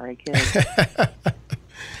TikTok. Sorry, kids.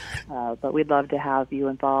 But we'd love to have you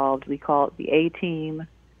involved. We call it the A-Team,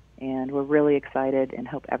 and we're really excited and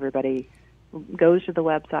hope everybody goes to the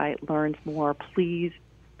website, learns more. Please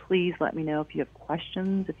let me know if you have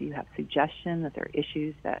questions, if you have suggestions, if there are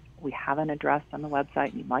issues that we haven't addressed on the website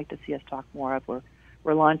and you'd like to see us talk more of.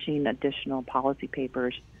 We're launching additional policy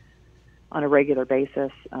papers on a regular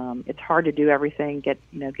basis. It's hard to do everything, get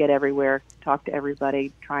everywhere, talk to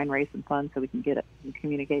everybody, try and raise some funds so we can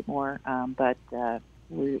communicate more. But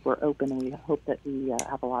we're open, and we hope that we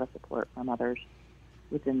have a lot of support from others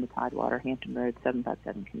within the Tidewater, Hampton Road,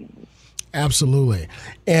 757 community. Absolutely.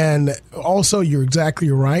 And also, you're exactly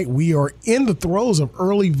right. We are in the throes of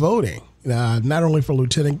early voting, not only for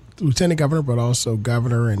lieutenant governor, but also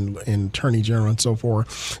governor and attorney general and so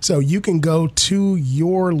forth. So you can go to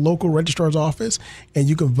your local registrar's office and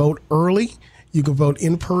you can vote early. You can vote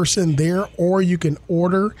in person there, or you can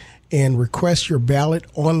order and request your ballot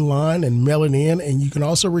online and mail it in. And you can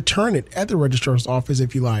also return it at the registrar's office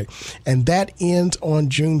if you like. And that ends on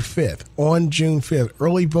June 5th. On June 5th,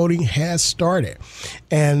 early voting has started.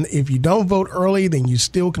 And if you don't vote early, then you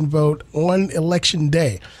still can vote on Election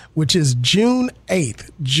Day, which is June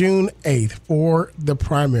 8th for the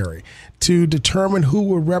primary, to determine who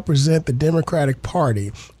will represent the Democratic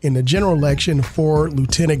Party in the general election for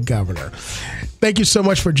lieutenant governor. Thank you so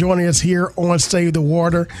much for joining us here on Save the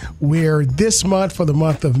Water, where this month, for the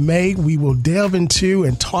month of May, we will delve into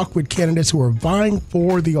and talk with candidates who are vying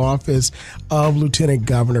for the office of lieutenant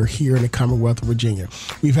governor here in the Commonwealth of Virginia.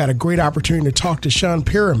 We've had a great opportunity to talk to Sean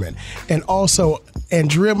Perryman and also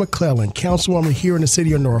Andria McClellan, Councilwoman here in the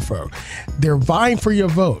city of Norfolk. They're vying for your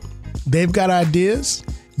vote. They've got ideas.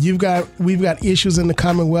 We've got issues in the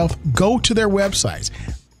Commonwealth. Go to their websites.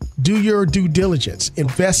 Do your due diligence,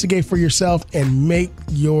 investigate for yourself, and make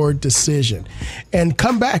your decision. And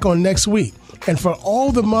come back on next week and for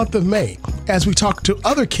all the month of May as we talk to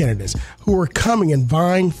other candidates who are coming and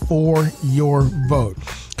vying for your vote.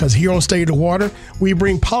 Because here on State of the Water, we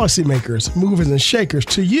bring policymakers, movers, and shakers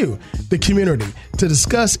to you, the community, to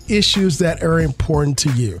discuss issues that are important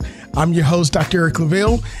to you. I'm your host, Dr.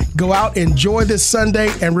 Claville. Go out, enjoy this Sunday,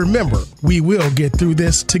 and remember, we will get through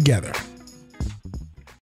this together.